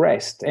was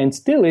expressed and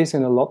still is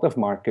in a lot of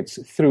markets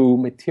through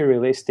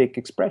materialistic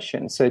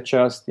expressions, such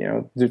as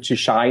the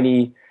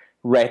shiny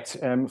red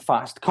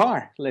fast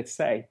car, let's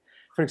say,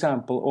 for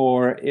example,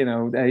 or a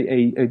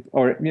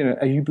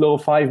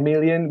Hublot 5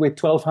 million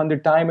with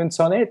 1,200 diamonds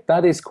on it.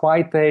 That is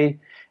quite a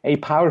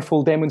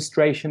powerful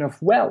demonstration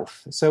of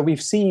wealth. So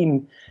we've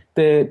seen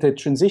the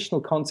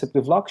transitional concept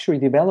of luxury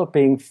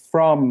developing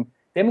from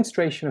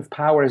demonstration of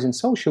power as in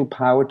social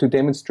power to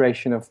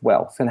demonstration of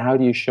wealth. And how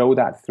do you show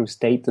that? Through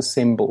status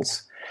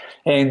symbols.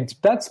 And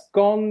that's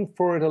gone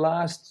for the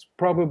last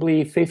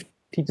probably 50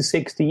 to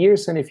 60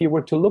 years. And if you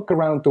were to look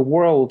around the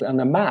world on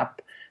a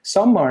map,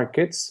 some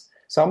markets,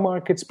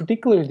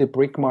 particularly the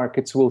BRIC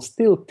markets, will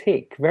still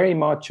tick very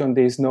much on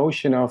this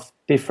notion of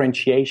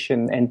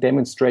differentiation and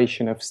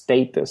demonstration of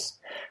status.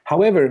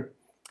 However,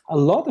 a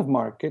lot of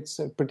markets,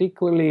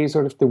 particularly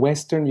sort of the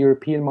Western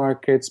European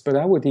markets, but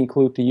I would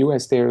include the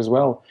US there as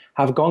well,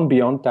 have gone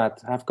beyond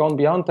that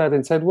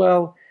and said,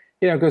 well,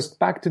 it goes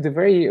back to the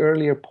very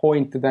earlier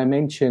point that I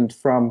mentioned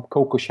from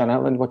Coco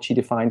Chanel and what she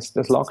defines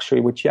as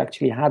luxury, which she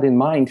actually had in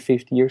mind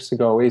 50 years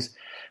ago, is,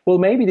 well,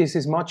 maybe this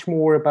is much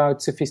more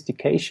about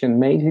sophistication.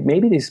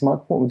 Maybe this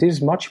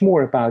is much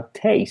more about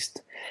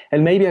taste.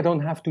 And maybe I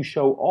don't have to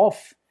show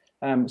off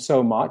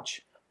so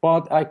much,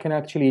 but I can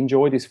actually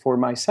enjoy this for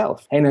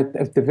myself. And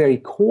at the very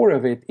core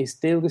of it is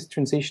still this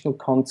transitional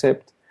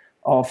concept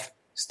of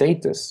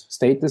status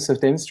of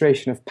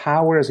demonstration of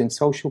power as in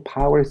social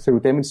power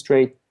through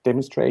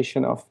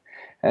demonstration of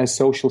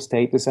social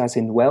status, as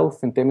in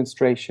wealth and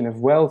demonstration of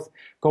wealth,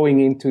 going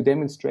into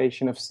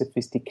demonstration of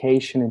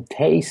sophistication and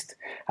taste,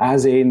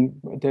 as in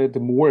the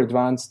more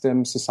advanced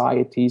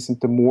societies and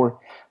the more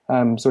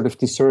sort of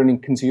discerning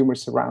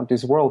consumers around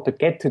this world that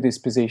get to this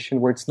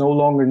position where it's no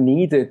longer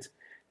needed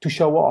to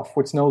show off,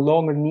 where it's no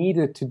longer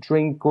needed to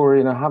drink or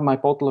have my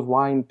bottle of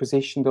wine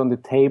positioned on the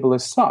table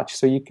as such,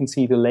 so you can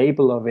see the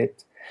label of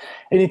it.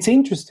 And it's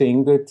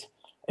interesting that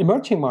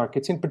emerging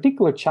markets, in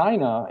particular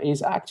China,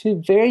 is actually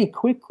very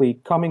quickly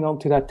coming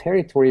onto that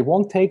territory. It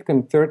won't take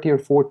them 30 or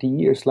 40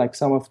 years like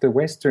some of the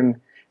Western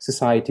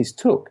societies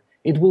took.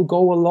 It will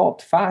go a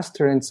lot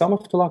faster, and some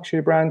of the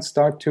luxury brands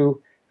start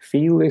to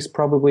feel this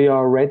probably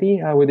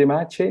already, I would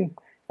imagine.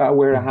 If I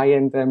were a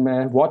high-end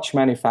watch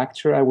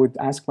manufacturer, I would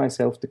ask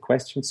myself the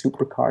question,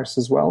 supercars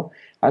as well,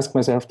 ask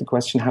myself the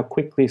question, how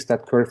quickly is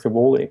that curve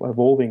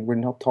evolving? We're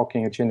not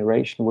talking a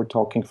generation, we're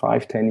talking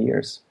 5-10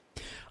 years.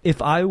 If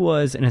I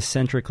was an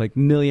eccentric like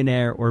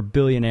millionaire or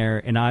billionaire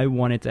and I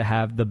wanted to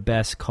have the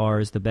best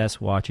cars, the best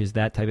watches,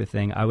 that type of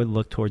thing, I would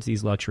look towards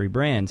these luxury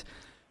brands.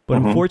 But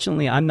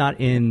unfortunately, I'm not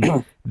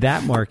in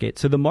that market.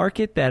 So the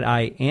market that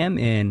I am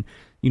in,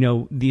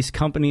 these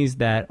companies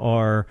that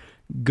are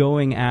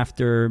going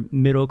after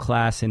middle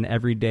class and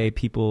everyday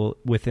people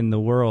within the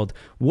world,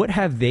 what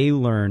have they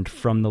learned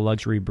from the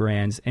luxury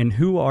brands, and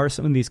who are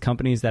some of these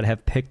companies that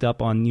have picked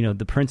up on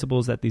the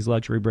principles that these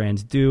luxury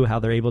brands do, how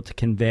they're able to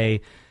convey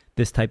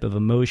this type of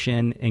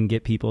emotion and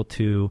get people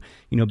to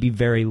be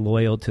very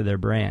loyal to their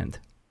brand?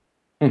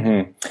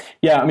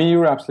 Yeah, I mean,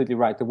 you're absolutely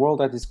right. The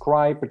world I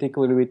describe,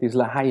 particularly with this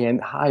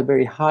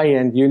very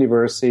high-end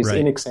universe, is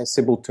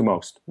inaccessible to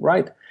most,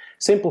 right?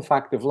 Simple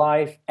fact of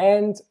life,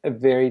 and a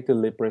very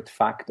deliberate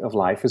fact of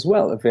life as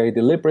well. A very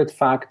deliberate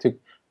fact to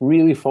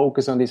really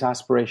focus on this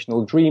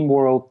aspirational dream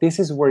world. This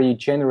is where you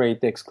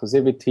generate the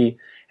exclusivity,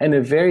 and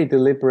a very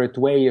deliberate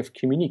way of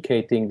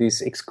communicating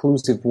this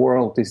exclusive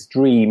world, this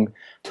dream,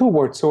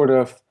 towards sort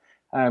of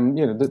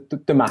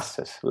the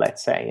masses,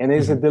 let's say. And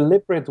there's a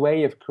deliberate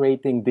way of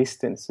creating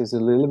distance. There's a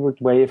deliberate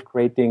way of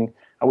creating,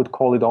 I would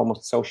call it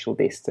almost social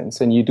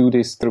distance. And you do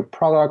this through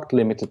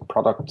limited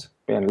products,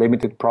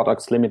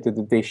 limited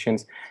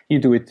editions. You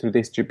do it through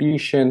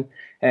distribution,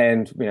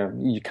 and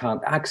you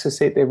can't access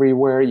it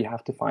everywhere. You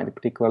have to find a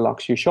particular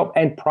luxury shop,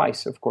 and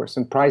price, of course.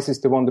 And price is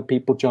the one that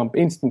people jump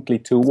instantly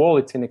to. Well,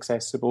 it's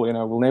inaccessible.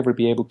 We'll never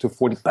be able to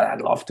afford it, but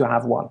I'd love to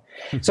have one.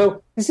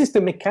 So this is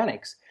the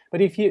mechanics. But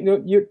if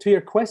to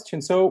your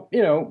question, so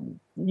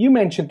you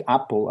mentioned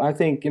Apple. I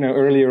think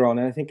earlier on,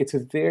 and I think it's a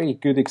very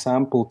good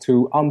example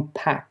to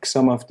unpack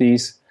some of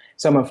these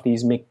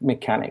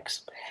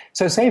mechanics.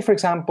 So, say for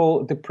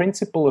example, the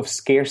principle of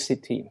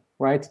scarcity,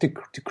 right?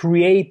 To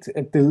create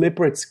a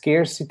deliberate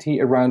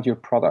scarcity around your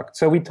product.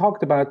 So we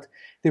talked about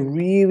the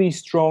really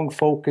strong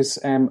focus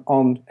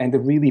on, and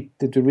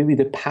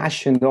the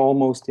passion, the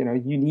almost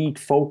unique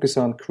focus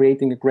on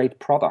creating a great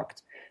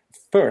product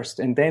first,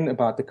 and then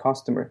about the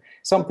customer.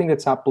 Something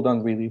that's Apple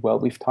done really well.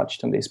 We've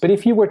touched on this. But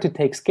if you were to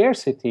take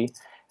scarcity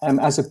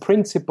as a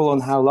principle on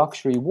how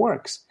luxury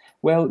works,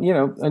 well,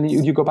 and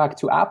you go back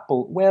to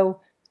Apple,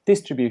 well,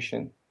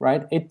 distribution,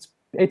 right?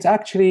 It's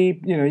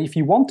actually, if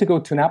you want to go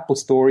to an Apple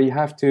store, you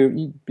have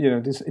to,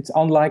 it's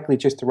unlikely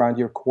just around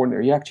your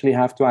corner. You actually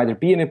have to either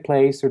be in a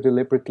place or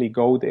deliberately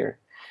go there.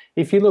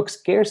 If you look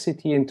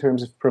scarcity in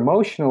terms of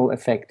promotional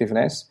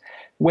effectiveness,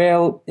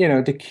 well,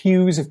 the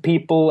queues of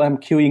people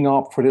queuing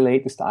up for the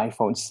latest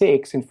iPhone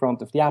 6 in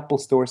front of the Apple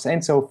stores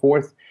and so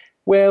forth.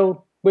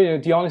 Well,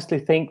 do you honestly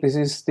think this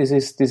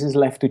is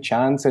left to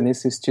chance, and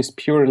this is just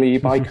purely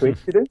by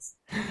coincidence?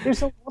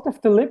 There's a lot of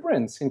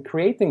deliberance in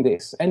creating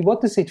this. And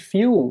what does it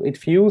fuel? It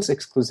fuels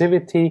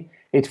exclusivity,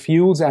 it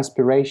fuels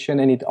aspiration,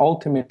 and it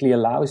ultimately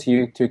allows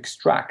you to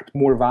extract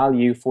more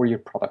value for your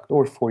product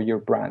or for your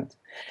brand.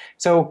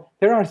 So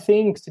there are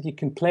things that you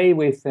can play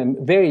with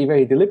very,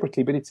 very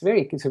deliberately, but it's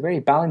a very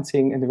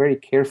balancing and a very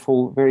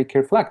careful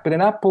act. But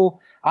an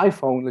Apple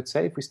iPhone, let's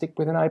say, if we stick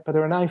with an iPad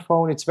or an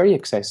iPhone, it's very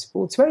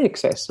accessible. It's very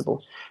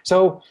accessible.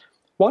 So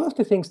one of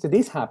the things that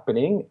is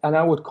happening, and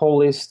I would call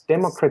this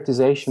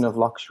democratization of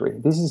luxury.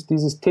 This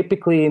is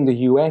typically in the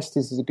US.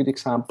 This is a good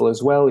example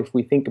as well. If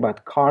we think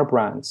about car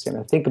brands,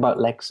 think about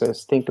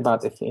Lexus, think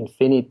about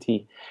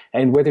Infiniti,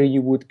 and whether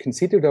you would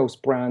consider those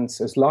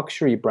brands as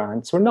luxury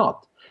brands or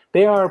not.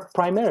 They are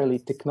primarily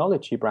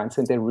technology brands,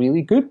 and they're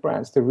really good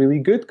brands. They're really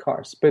good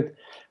cars. But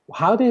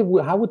how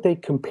would they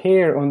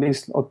compare on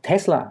this? Or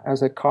Tesla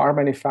as a car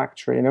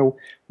manufacturer,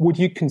 would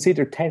you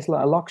consider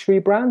Tesla a luxury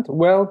brand?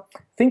 Well,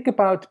 think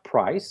about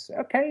price.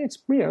 Okay, it's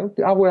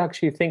I would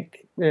actually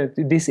think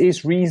this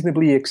is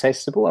reasonably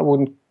accessible. I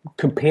wouldn't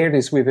compare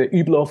this with a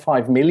Hublot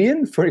 5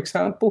 million, for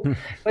example,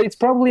 but it's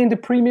probably in the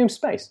premium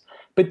space.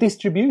 But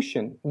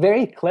distribution,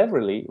 very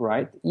cleverly,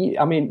 right?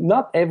 I mean,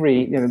 not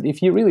every,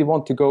 if you really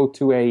want to go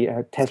to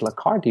a Tesla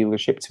car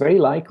dealership, it's very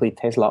likely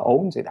Tesla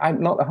owns it.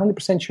 I'm not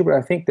 100% sure, but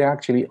I think they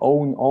actually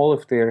own all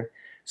of their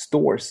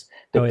stores.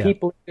 The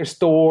people in their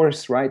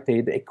stores, right? The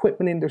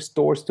equipment in their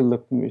stores, the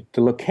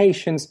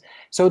locations.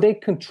 So they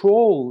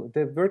control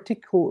the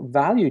vertical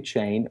value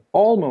chain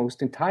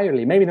almost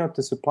entirely. Maybe not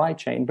the supply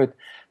chain, but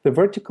the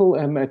vertical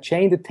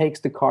chain that takes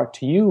the car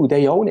to you.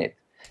 They own it.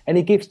 And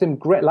it gives them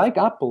great, like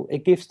Apple,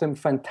 it gives them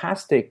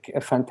fantastic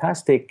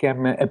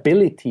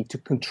ability to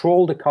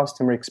control the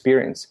customer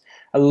experience.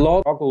 A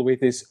lot struggle with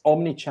this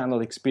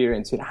omni-channel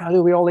experience. How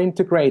do we all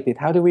integrate it?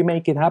 How do we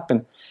make it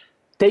happen?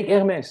 Take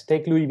Hermès,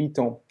 take Louis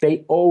Vuitton.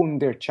 They own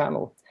their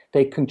channel.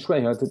 They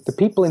control.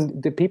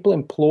 The people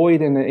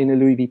employed in a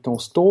Louis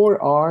Vuitton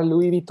store are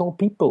Louis Vuitton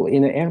people.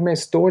 In an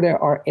Hermès store, there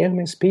are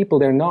Hermès people.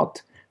 They're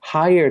not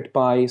hired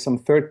by some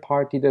third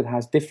party that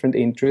has different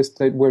interests,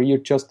 where you're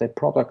just a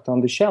product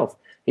on the shelf.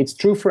 It's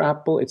true for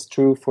Apple. It's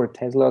true for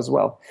Tesla as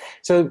well.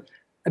 So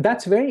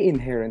that's very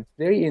inherent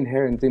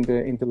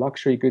in the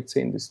luxury goods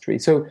industry.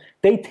 So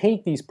they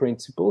take these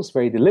principles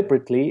very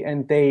deliberately,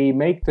 and they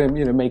make them,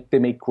 they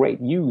make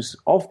great use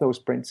of those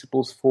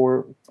principles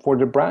for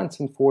their brands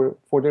and for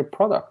their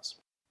products.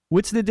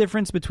 What's the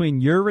difference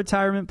between your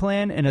retirement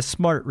plan and a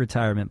smart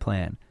retirement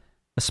plan?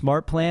 A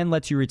smart plan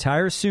lets you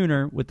retire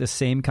sooner with the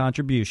same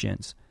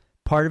contributions.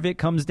 Part of it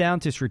comes down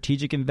to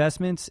strategic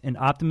investments and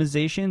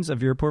optimizations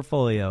of your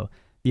portfolio.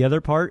 The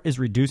other part is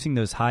reducing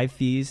those high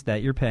fees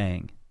that you're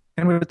paying.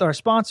 And with our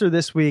sponsor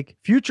this week,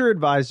 Future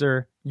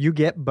Advisor, you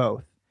get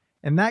both.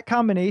 And that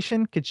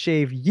combination could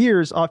shave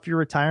years off your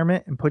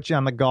retirement and put you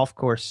on the golf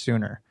course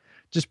sooner.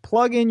 Just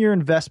plug in your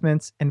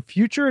investments, and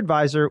Future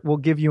Advisor will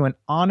give you an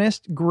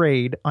honest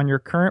grade on your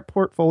current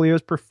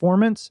portfolio's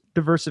performance,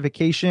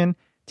 diversification,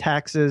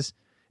 taxes,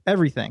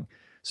 everything.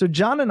 So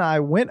John and I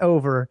went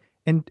over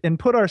and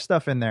put our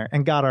stuff in there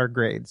and got our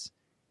grades.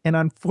 And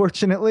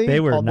unfortunately,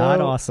 they were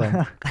not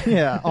awesome.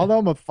 Yeah. Although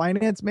I'm a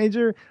finance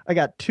major, I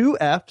got 2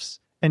 Fs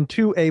and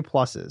 2 A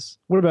pluses.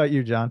 What about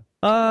you, John?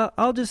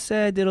 I'll just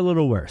say I did a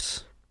little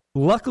worse.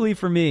 Luckily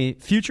for me,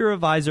 Future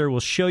Advisor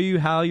will show you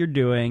how you're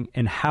doing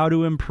and how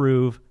to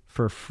improve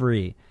for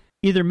free.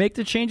 Either make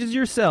the changes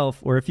yourself,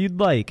 or if you'd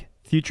like,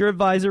 Future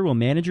Advisor will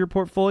manage your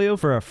portfolio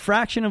for a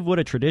fraction of what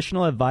a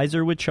traditional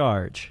advisor would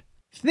charge.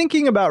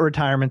 Thinking about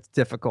retirement's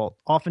difficult.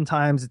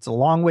 Oftentimes, it's a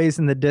long ways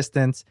in the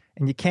distance,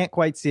 and you can't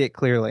quite see it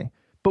clearly.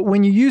 But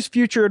when you use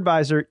Future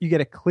Advisor, you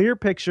get a clear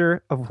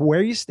picture of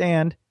where you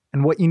stand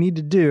and what you need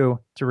to do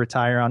to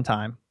retire on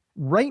time.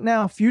 Right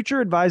now,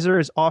 Future Advisor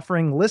is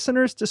offering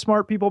listeners to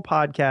Smart People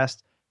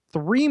Podcast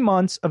 3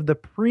 months of the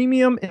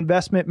premium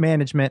investment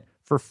management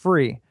for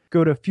free.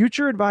 Go to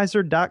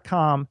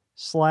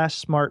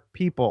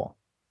futureadvisor.com/smartpeople.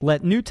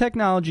 Let new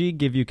technology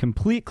give you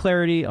complete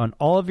clarity on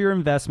all of your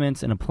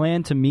investments and a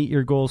plan to meet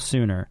your goals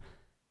sooner.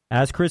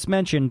 As Chris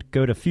mentioned,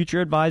 go to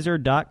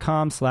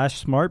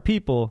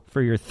futureadvisor.com/smartpeople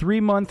for your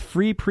 3-month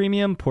free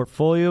premium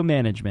portfolio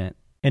management.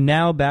 And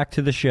now back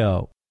to the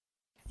show.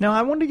 Now,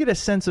 I wanted to get a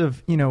sense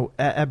of,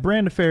 at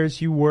Brand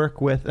Affairs, you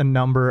work with a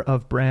number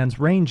of brands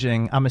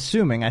ranging, I'm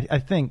assuming, I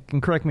think,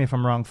 and correct me if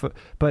I'm wrong,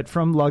 but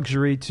from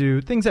luxury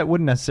to things that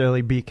wouldn't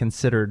necessarily be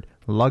considered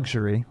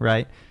luxury,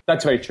 right?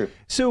 That's very true.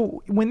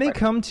 So when they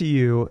come to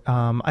you,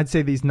 I'd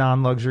say these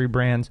non-luxury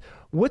brands,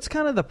 what's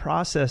kind of the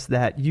process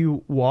that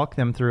you walk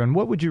them through? And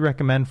what would you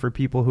recommend for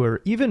people who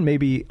are even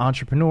maybe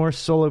entrepreneurs,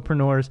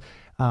 solopreneurs?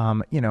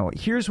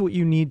 Here's what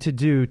you need to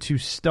do to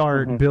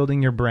start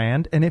building your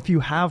brand. And if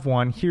you have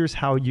one, here's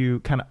how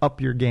you kind of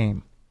up your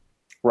game.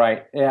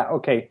 Right. Yeah.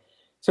 Okay.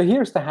 So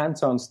here's the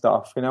hands-on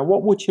stuff.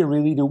 What would you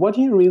really do? What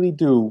do you really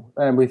do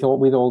with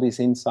all these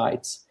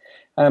insights?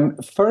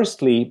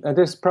 Firstly,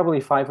 there's probably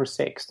 5 or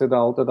 6 that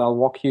I'll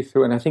walk you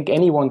through, and I think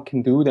anyone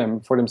can do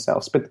them for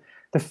themselves. But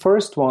the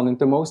first one and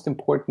the most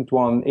important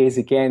one is,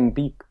 again,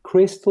 be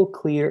crystal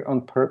clear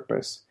on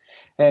purpose.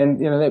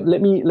 And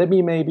let me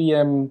maybe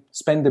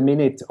spend a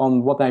minute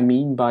on what I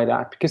mean by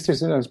that, because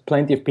there's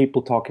plenty of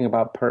people talking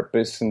about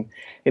purpose and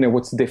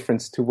what's the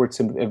difference towards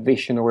a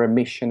vision or a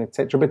mission,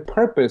 etc. But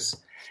purpose,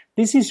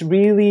 this is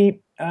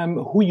really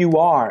who you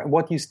are,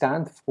 what you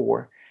stand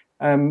for.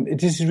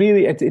 It is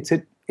really it's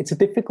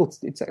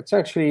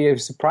actually a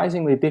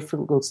surprisingly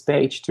difficult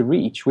stage to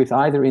reach with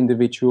either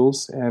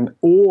individuals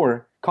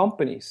or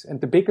companies.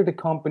 And the bigger the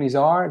companies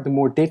are, the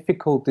more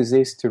difficult this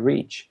is to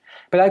reach.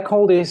 But I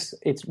call this,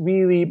 it's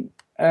really,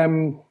 I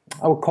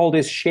would call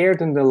this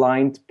shared and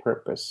aligned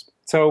purpose.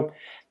 So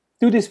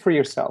do this for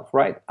yourself,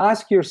 right?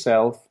 Ask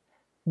yourself,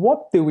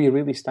 what do we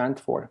really stand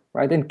for,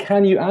 right? And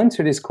can you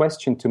answer this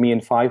question to me in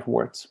 5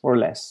 words or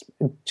less?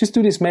 Just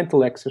do this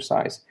mental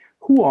exercise.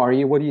 Who are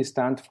you? What do you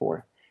stand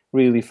for?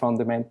 Really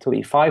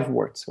fundamentally, 5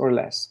 words or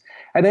less.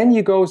 And then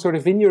you go sort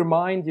of in your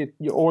mind,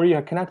 or you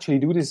can actually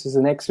do this as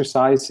an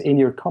exercise in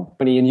your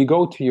company, and you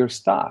go to your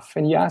staff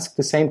and you ask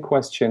the same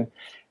question.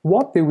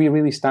 What do we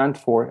really stand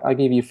for? I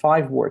give you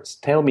 5 words.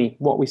 Tell me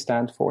what we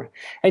stand for.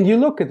 And you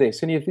look at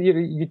this and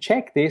you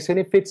check this, and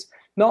if it's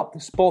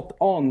not spot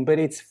on, but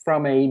it's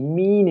from a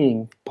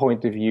meaning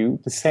point of view,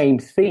 the same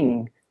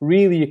thing,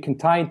 really you can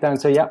tie it down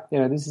and say,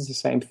 this is the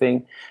same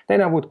thing.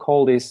 Then I would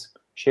call this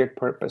shared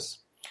purpose.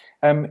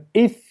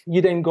 If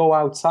you then go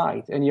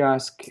outside and you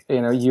ask,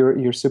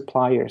 your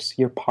suppliers,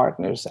 your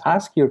partners,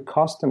 ask your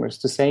customers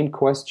the same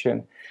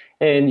question,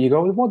 and you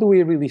go, what do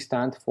we really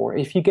stand for?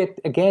 If you get,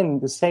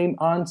 again, the same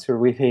answer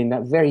within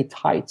that very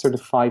tight sort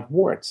of 5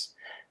 words,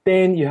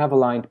 then you have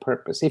aligned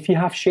purpose. If you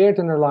have shared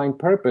and aligned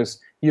purpose,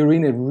 you're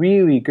in a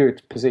really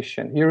good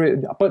position.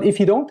 But if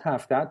you don't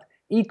have that,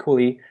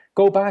 equally,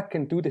 go back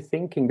and do the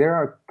thinking. There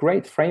are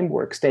great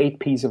frameworks, the 8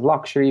 Ps of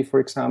luxury, for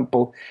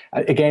example.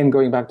 Again,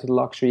 going back to the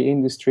luxury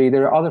industry,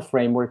 there are other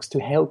frameworks to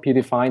help you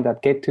define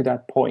that, get to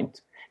that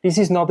point. This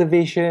is not a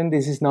vision,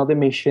 this is not a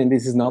mission,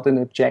 this is not an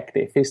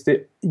objective. It's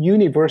the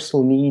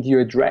universal need you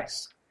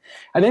address.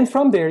 And then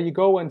from there, you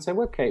go and say,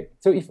 okay,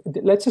 so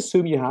let's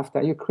assume you have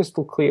that, you're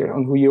crystal clear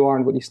on who you are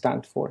and what you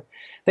stand for.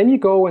 Then you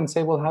go and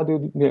say, well,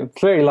 it's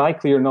very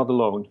likely you're not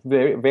alone.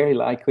 Very, very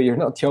likely you're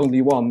not the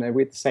only one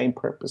with the same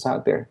purpose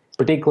out there,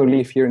 particularly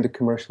if you're in the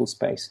commercial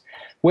space.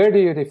 Where do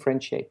you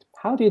differentiate?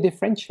 How do you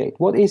differentiate?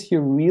 What is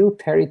your real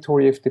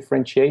territory of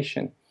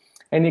differentiation?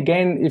 And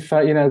again, if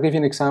I'll give you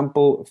an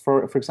example,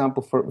 for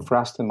example, for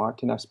Aston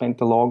Martin, I've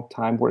spent a long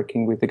time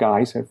working with the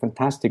guys, they're a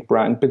fantastic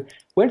brand, but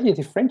where do you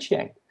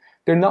differentiate?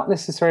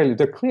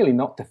 They're clearly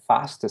not the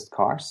fastest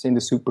cars in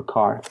the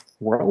supercar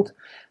world.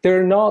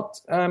 They're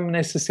not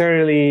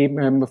necessarily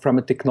from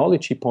a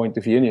technology point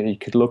of view. You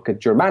could look at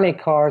Germanic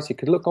cars, you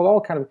could look at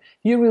all kind of,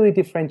 you really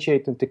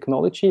differentiate in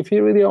technology. If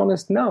you're really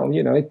honest, no,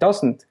 it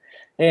doesn't.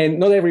 And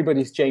not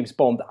everybody's James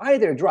Bond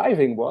either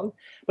driving one,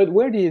 but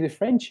where do you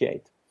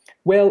differentiate?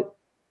 Well,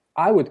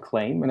 I would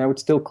claim, and I would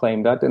still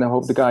claim that, and I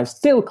hope the guys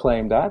still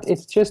claim that,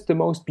 it's just the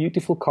most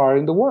beautiful car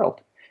in the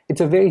world. It's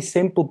a very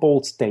simple,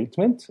 bold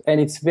statement, and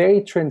it's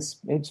very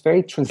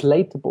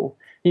translatable.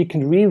 You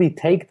can really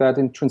take that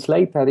and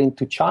translate that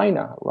into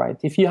China, right?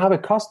 If you have a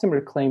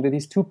customer claim that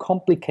is too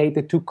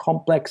complicated, too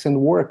complex,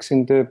 and works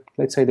in the,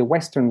 let's say, the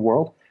Western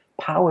world,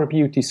 power,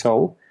 beauty,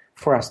 soul,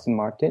 for Aston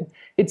Martin,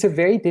 it's a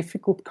very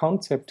difficult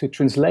concept to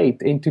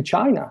translate into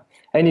China.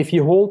 And if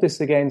you hold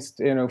this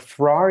against,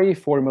 Ferrari,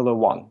 Formula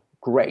One,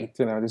 great,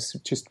 this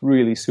is just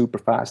really super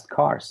fast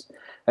cars.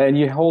 And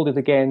you hold it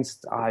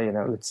against,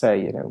 let's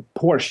say,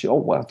 Porsche, oh,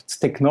 well, it's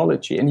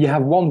technology. And you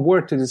have one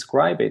word to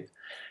describe it.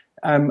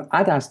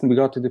 At Aston, we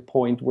got to the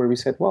point where we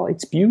said, well,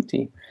 it's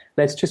beauty.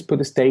 Let's just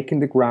put a stake in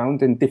the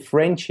ground and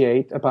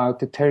differentiate about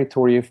the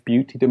territory of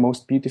beauty, the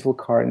most beautiful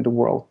car in the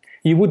world.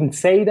 You wouldn't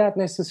say that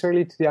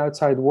necessarily to the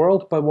outside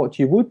world, but what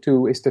you would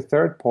do is the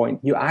third point.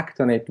 You act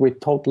on it with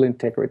total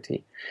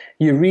integrity.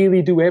 You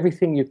really do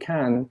everything you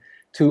can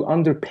to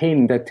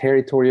underpin that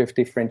territory of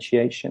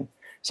differentiation.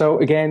 So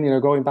again,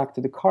 going back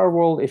to the car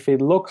world, if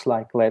it looks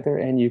like leather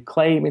and you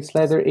claim it's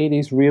leather, it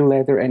is real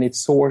leather and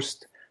it's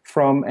sourced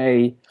from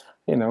a,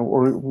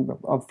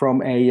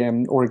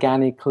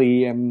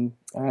 organically,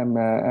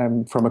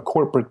 from a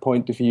corporate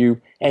point of view,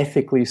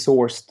 ethically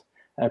sourced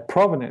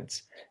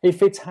provenance.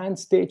 If it's hand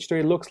stitched or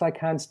it looks like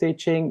hand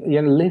stitching,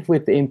 live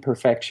with the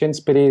imperfections,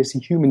 but it is a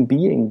human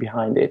being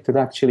behind it that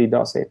actually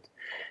does it.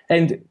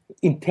 And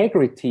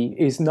integrity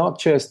is not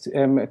just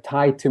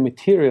tied to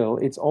material,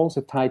 it's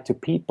also tied to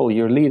people,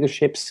 your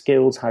leadership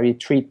skills, how you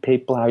treat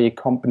people, how you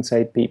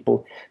compensate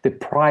people, the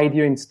pride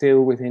you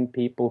instill within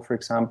people, for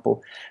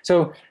example.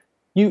 So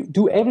you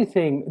do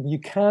everything you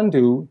can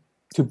do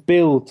to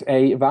build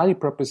a value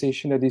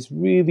proposition that is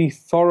really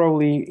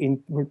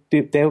thoroughly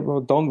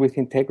done with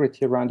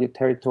integrity around your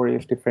territory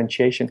of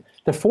differentiation.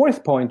 The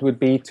fourth point would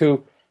be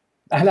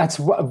and that's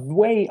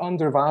way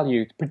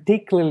undervalued,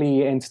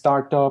 particularly in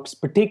startups,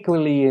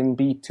 particularly in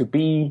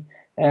B2B,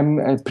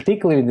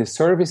 particularly in the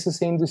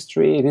services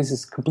industry. This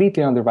is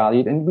completely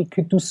undervalued, and we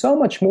could do so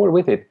much more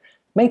with it.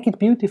 Make it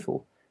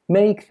beautiful.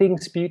 Make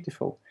things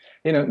beautiful.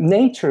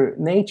 Nature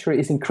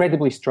is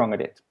incredibly strong at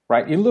it,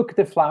 right? You look at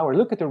the flower,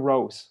 look at the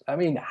rose. I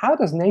mean, how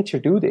does nature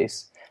do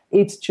this?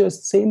 It's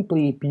just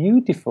simply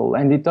beautiful,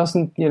 and it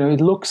doesn't, it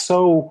looks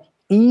so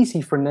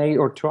easy for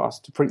nature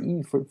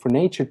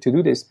to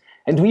do this.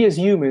 And we as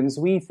humans,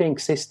 we think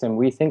system,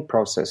 we think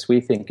process,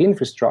 we think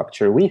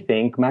infrastructure, we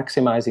think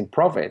maximizing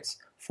profits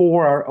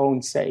for our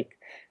own sake.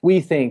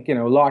 We think,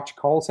 large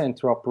call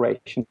center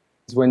operations,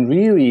 when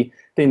really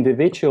the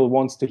individual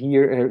wants to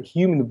hear a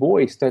human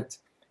voice that,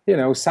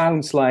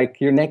 sounds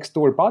like your next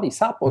door buddy.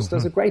 Zappos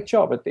does a great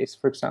job at this,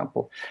 for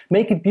example.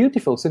 Make it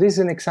beautiful. So this is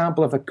an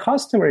example of a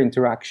customer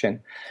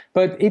interaction,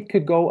 but it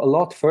could go a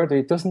lot further.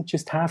 It doesn't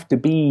just have to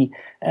be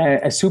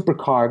a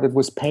supercar that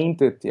was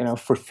painted,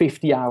 for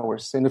 50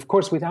 hours. And of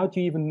course, without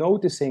you even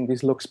noticing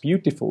this looks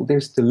beautiful,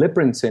 there's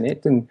deliberance in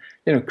it. And,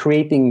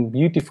 creating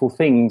beautiful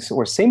things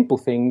or simple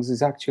things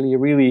is actually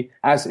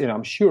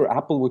I'm sure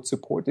Apple would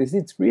support this.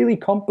 It's really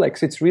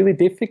complex. It's really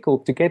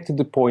difficult to get to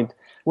the point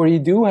where you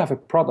do have a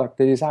product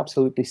that is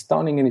absolutely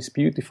stunning and is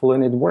beautiful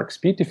and it works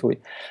beautifully.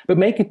 But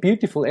make it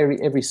beautiful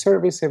every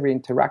service, every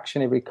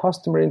interaction, every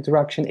customer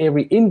interaction,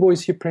 every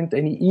invoice you print,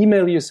 any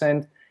email you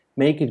send,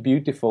 make it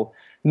beautiful,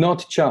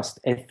 not just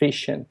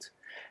efficient.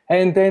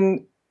 And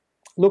then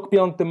look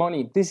beyond the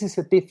money. This is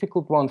a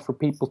difficult one for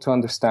people to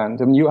understand.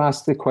 I mean, you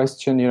asked the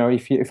question,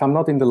 if I'm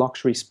not in the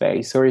luxury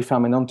space, or if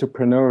I'm an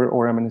entrepreneur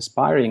or I'm an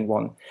aspiring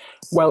one,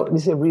 well,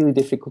 this is a really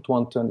difficult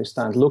one to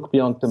understand. Look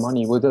beyond the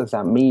money. What does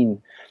that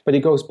mean? But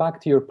it goes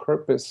back to your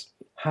purpose.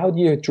 How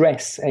do you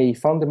address a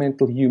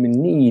fundamental human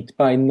need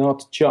by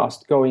not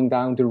just going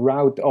down the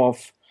route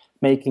of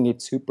making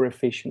it super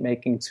efficient,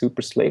 making it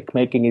super slick,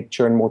 making it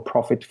churn more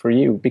profit for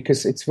you?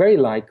 Because it's very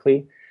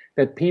likely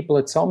that people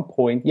at some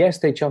point, yes,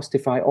 they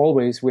justify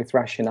always with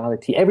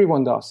rationality.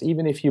 Everyone does.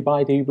 Even if you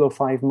buy the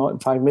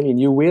Hublot 5 million,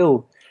 you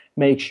will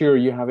make sure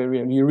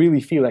you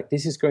really feel like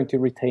this is going to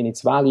retain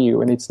its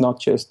value, and it's not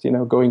just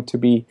going to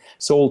be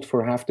sold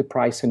for half the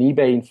price on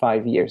eBay in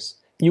 5 years.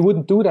 You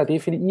wouldn't do that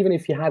even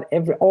if you had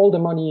all the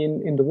money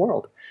in the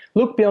world.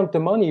 Look beyond the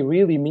money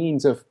really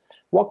means of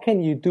what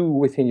can you do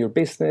within your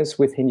business,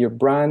 within your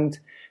brand,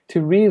 to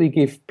really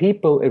give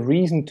people a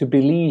reason to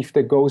believe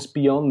that goes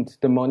beyond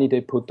the money they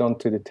put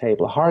onto the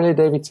table. Harley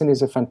Davidson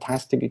is a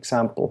fantastic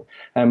example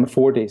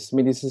for this. I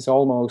mean, this is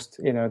almost,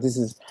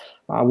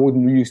 I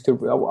won't use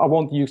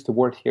the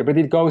word here, but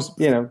it goes,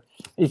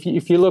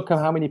 if you look at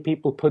how many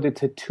people put a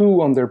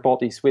tattoo on their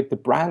bodies with the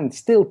brand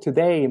still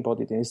today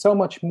embodied in it, so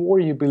much more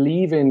you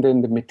believe in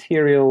than the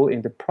material,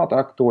 in the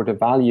product, or the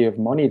value of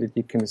money that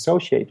you can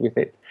associate with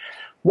it.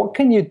 What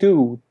can you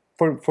do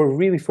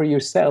for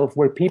yourself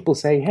where people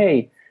say,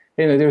 hey,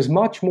 there's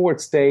much more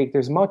at stake,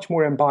 there's much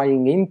more I'm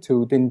buying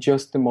into than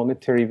just the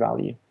monetary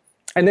value?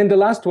 And then the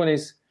last one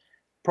is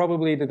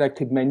probably that I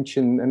could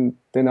mention, and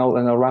then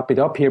I'll wrap it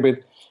up here, but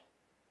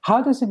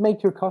how does it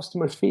make your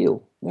customer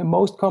feel?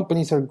 Most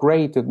companies are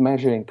great at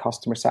measuring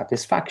customer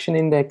satisfaction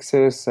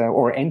indexes,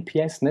 or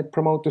NPS, Net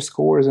Promoter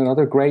Score, is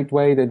another great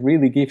way that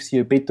really gives you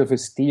a bit of a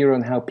steer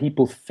on how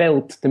people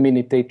felt the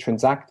minute they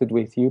transacted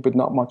with you, but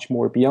not much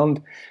more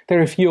beyond. There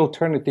are a few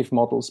alternative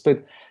models,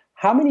 but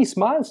how many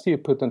smiles do you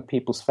put on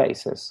people's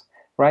faces,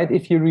 right?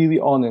 If you're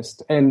really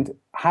honest, and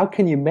how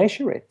can you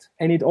measure it?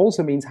 And it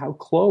also means how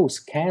close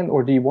can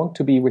or do you want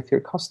to be with your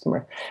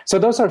customer? So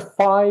those are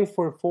 5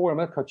 or 4, I'm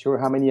not quite sure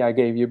how many I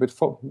gave you, but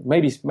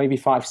maybe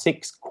 5,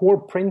 6 core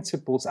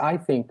principles I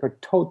think are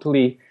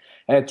totally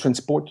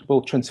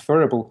transportable,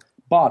 transferable,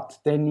 but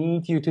they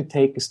need you to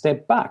take a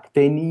step back.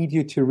 They need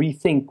you to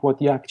rethink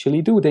what you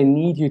actually do. They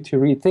need you to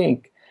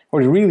rethink,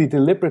 or really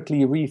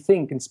deliberately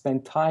rethink and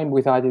spend time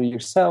with either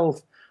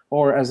yourself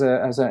or as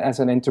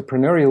an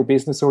entrepreneurial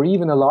business, or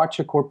even a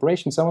larger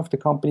corporation. Some of the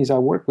companies I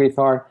work with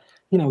are,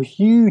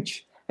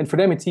 huge. And for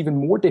them, it's even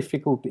more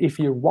difficult if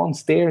you're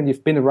once there and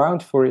you've been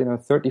around for,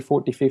 30,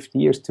 40, 50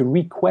 years to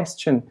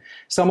re-question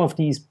some of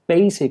these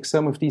basics,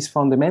 some of these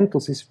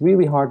fundamentals is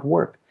really hard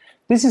work.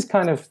 This is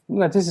kind of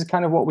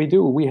what we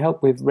do. We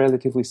help with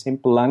relatively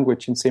simple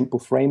language and simple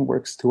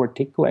frameworks to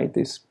articulate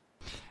this.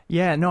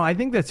 Yeah, no, I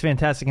think that's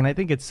fantastic. And I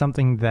think it's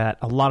something that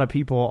a lot of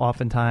people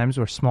oftentimes,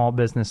 or small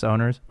business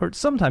owners, or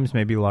sometimes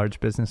maybe large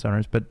business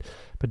owners, but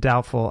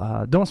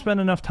doubtful, don't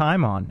spend enough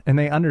time on. And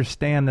they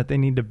understand that they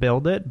need to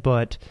build it,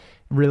 but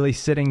really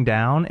sitting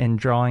down and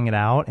drawing it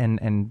out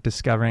and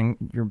discovering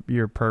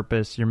your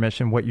purpose, your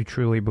mission, what you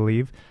truly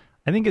believe,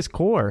 I think is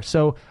core.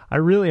 So I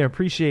really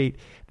appreciate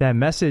that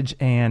message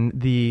and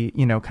the,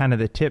 kind of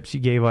the tips you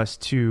gave us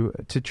to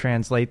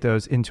translate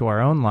those into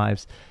our own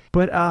lives.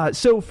 But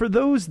so for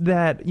those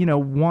that,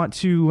 want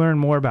to learn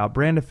more about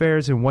Brand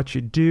Affairs and what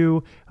you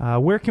do,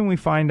 where can we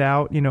find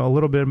out, a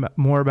little bit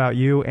more about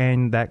you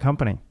and that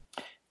company?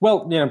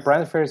 Well,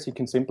 Brand Affairs, you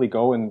can simply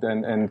go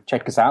and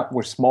check us out.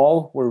 We're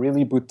small. We're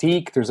really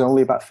boutique. There's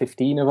only about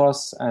 15 of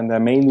us, and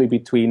mainly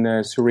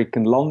between Zurich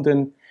and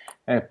London.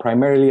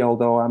 Primarily,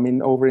 although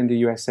I'm over in the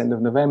US end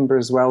of November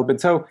as well. But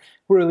so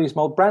we're really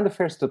small.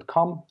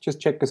 Brandaffairs.com.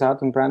 Just check us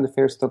out on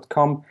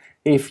brandaffairs.com.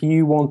 If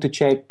you want to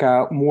check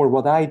out more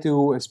what I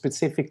do,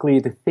 specifically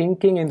the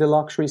thinking in the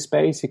luxury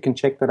space, you can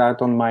check that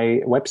out on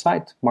my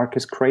website,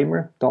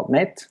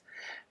 marcuskramer.net.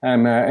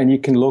 And you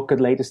can look at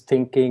latest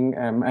thinking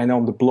and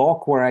on the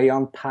blog where I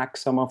unpack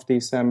some of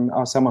these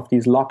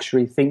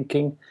luxury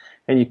thinking.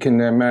 And you can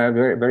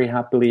very, very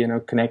happily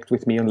connect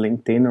with me on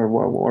LinkedIn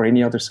or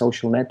any other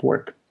social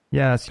network.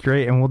 Yeah, that's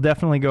great. And we'll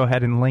definitely go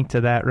ahead and link to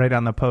that right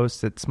on the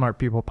post at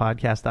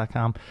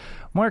smartpeoplepodcast.com.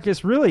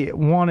 Marcus, really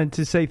wanted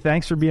to say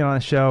thanks for being on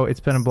the show. It's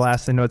been a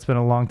blast. I know it's been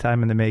a long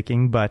time in the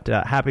making, but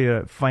happy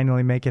to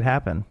finally make it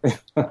happen.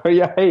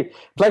 Yeah, hey,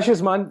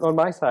 pleasure's on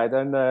my side,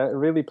 and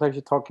really pleasure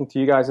talking to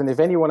you guys. And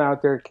if anyone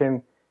out there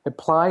can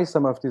apply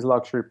some of these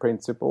luxury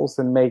principles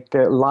and make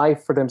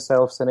life for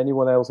themselves and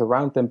anyone else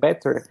around them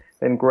better,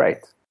 then great.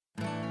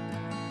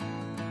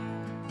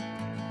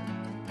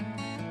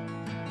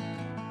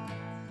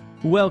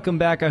 Welcome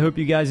back. I hope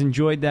you guys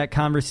enjoyed that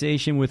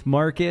conversation with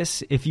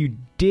Marcus. If you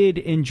did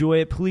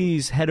enjoy it,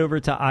 please head over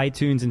to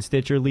iTunes and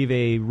Stitcher, leave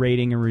a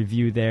rating and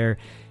review there.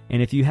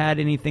 And if you had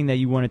anything that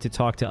you wanted to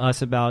talk to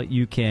us about,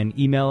 you can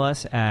email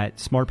us at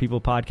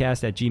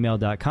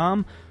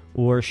smartpeoplepodcast@gmail.com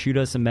or shoot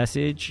us a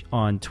message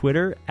on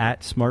Twitter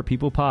at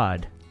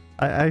smartpeoplepod.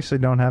 I actually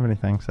don't have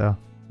anything, so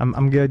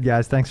I'm good,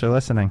 guys. Thanks for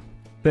listening.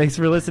 Thanks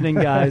for listening,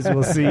 guys.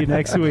 We'll see you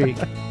next week.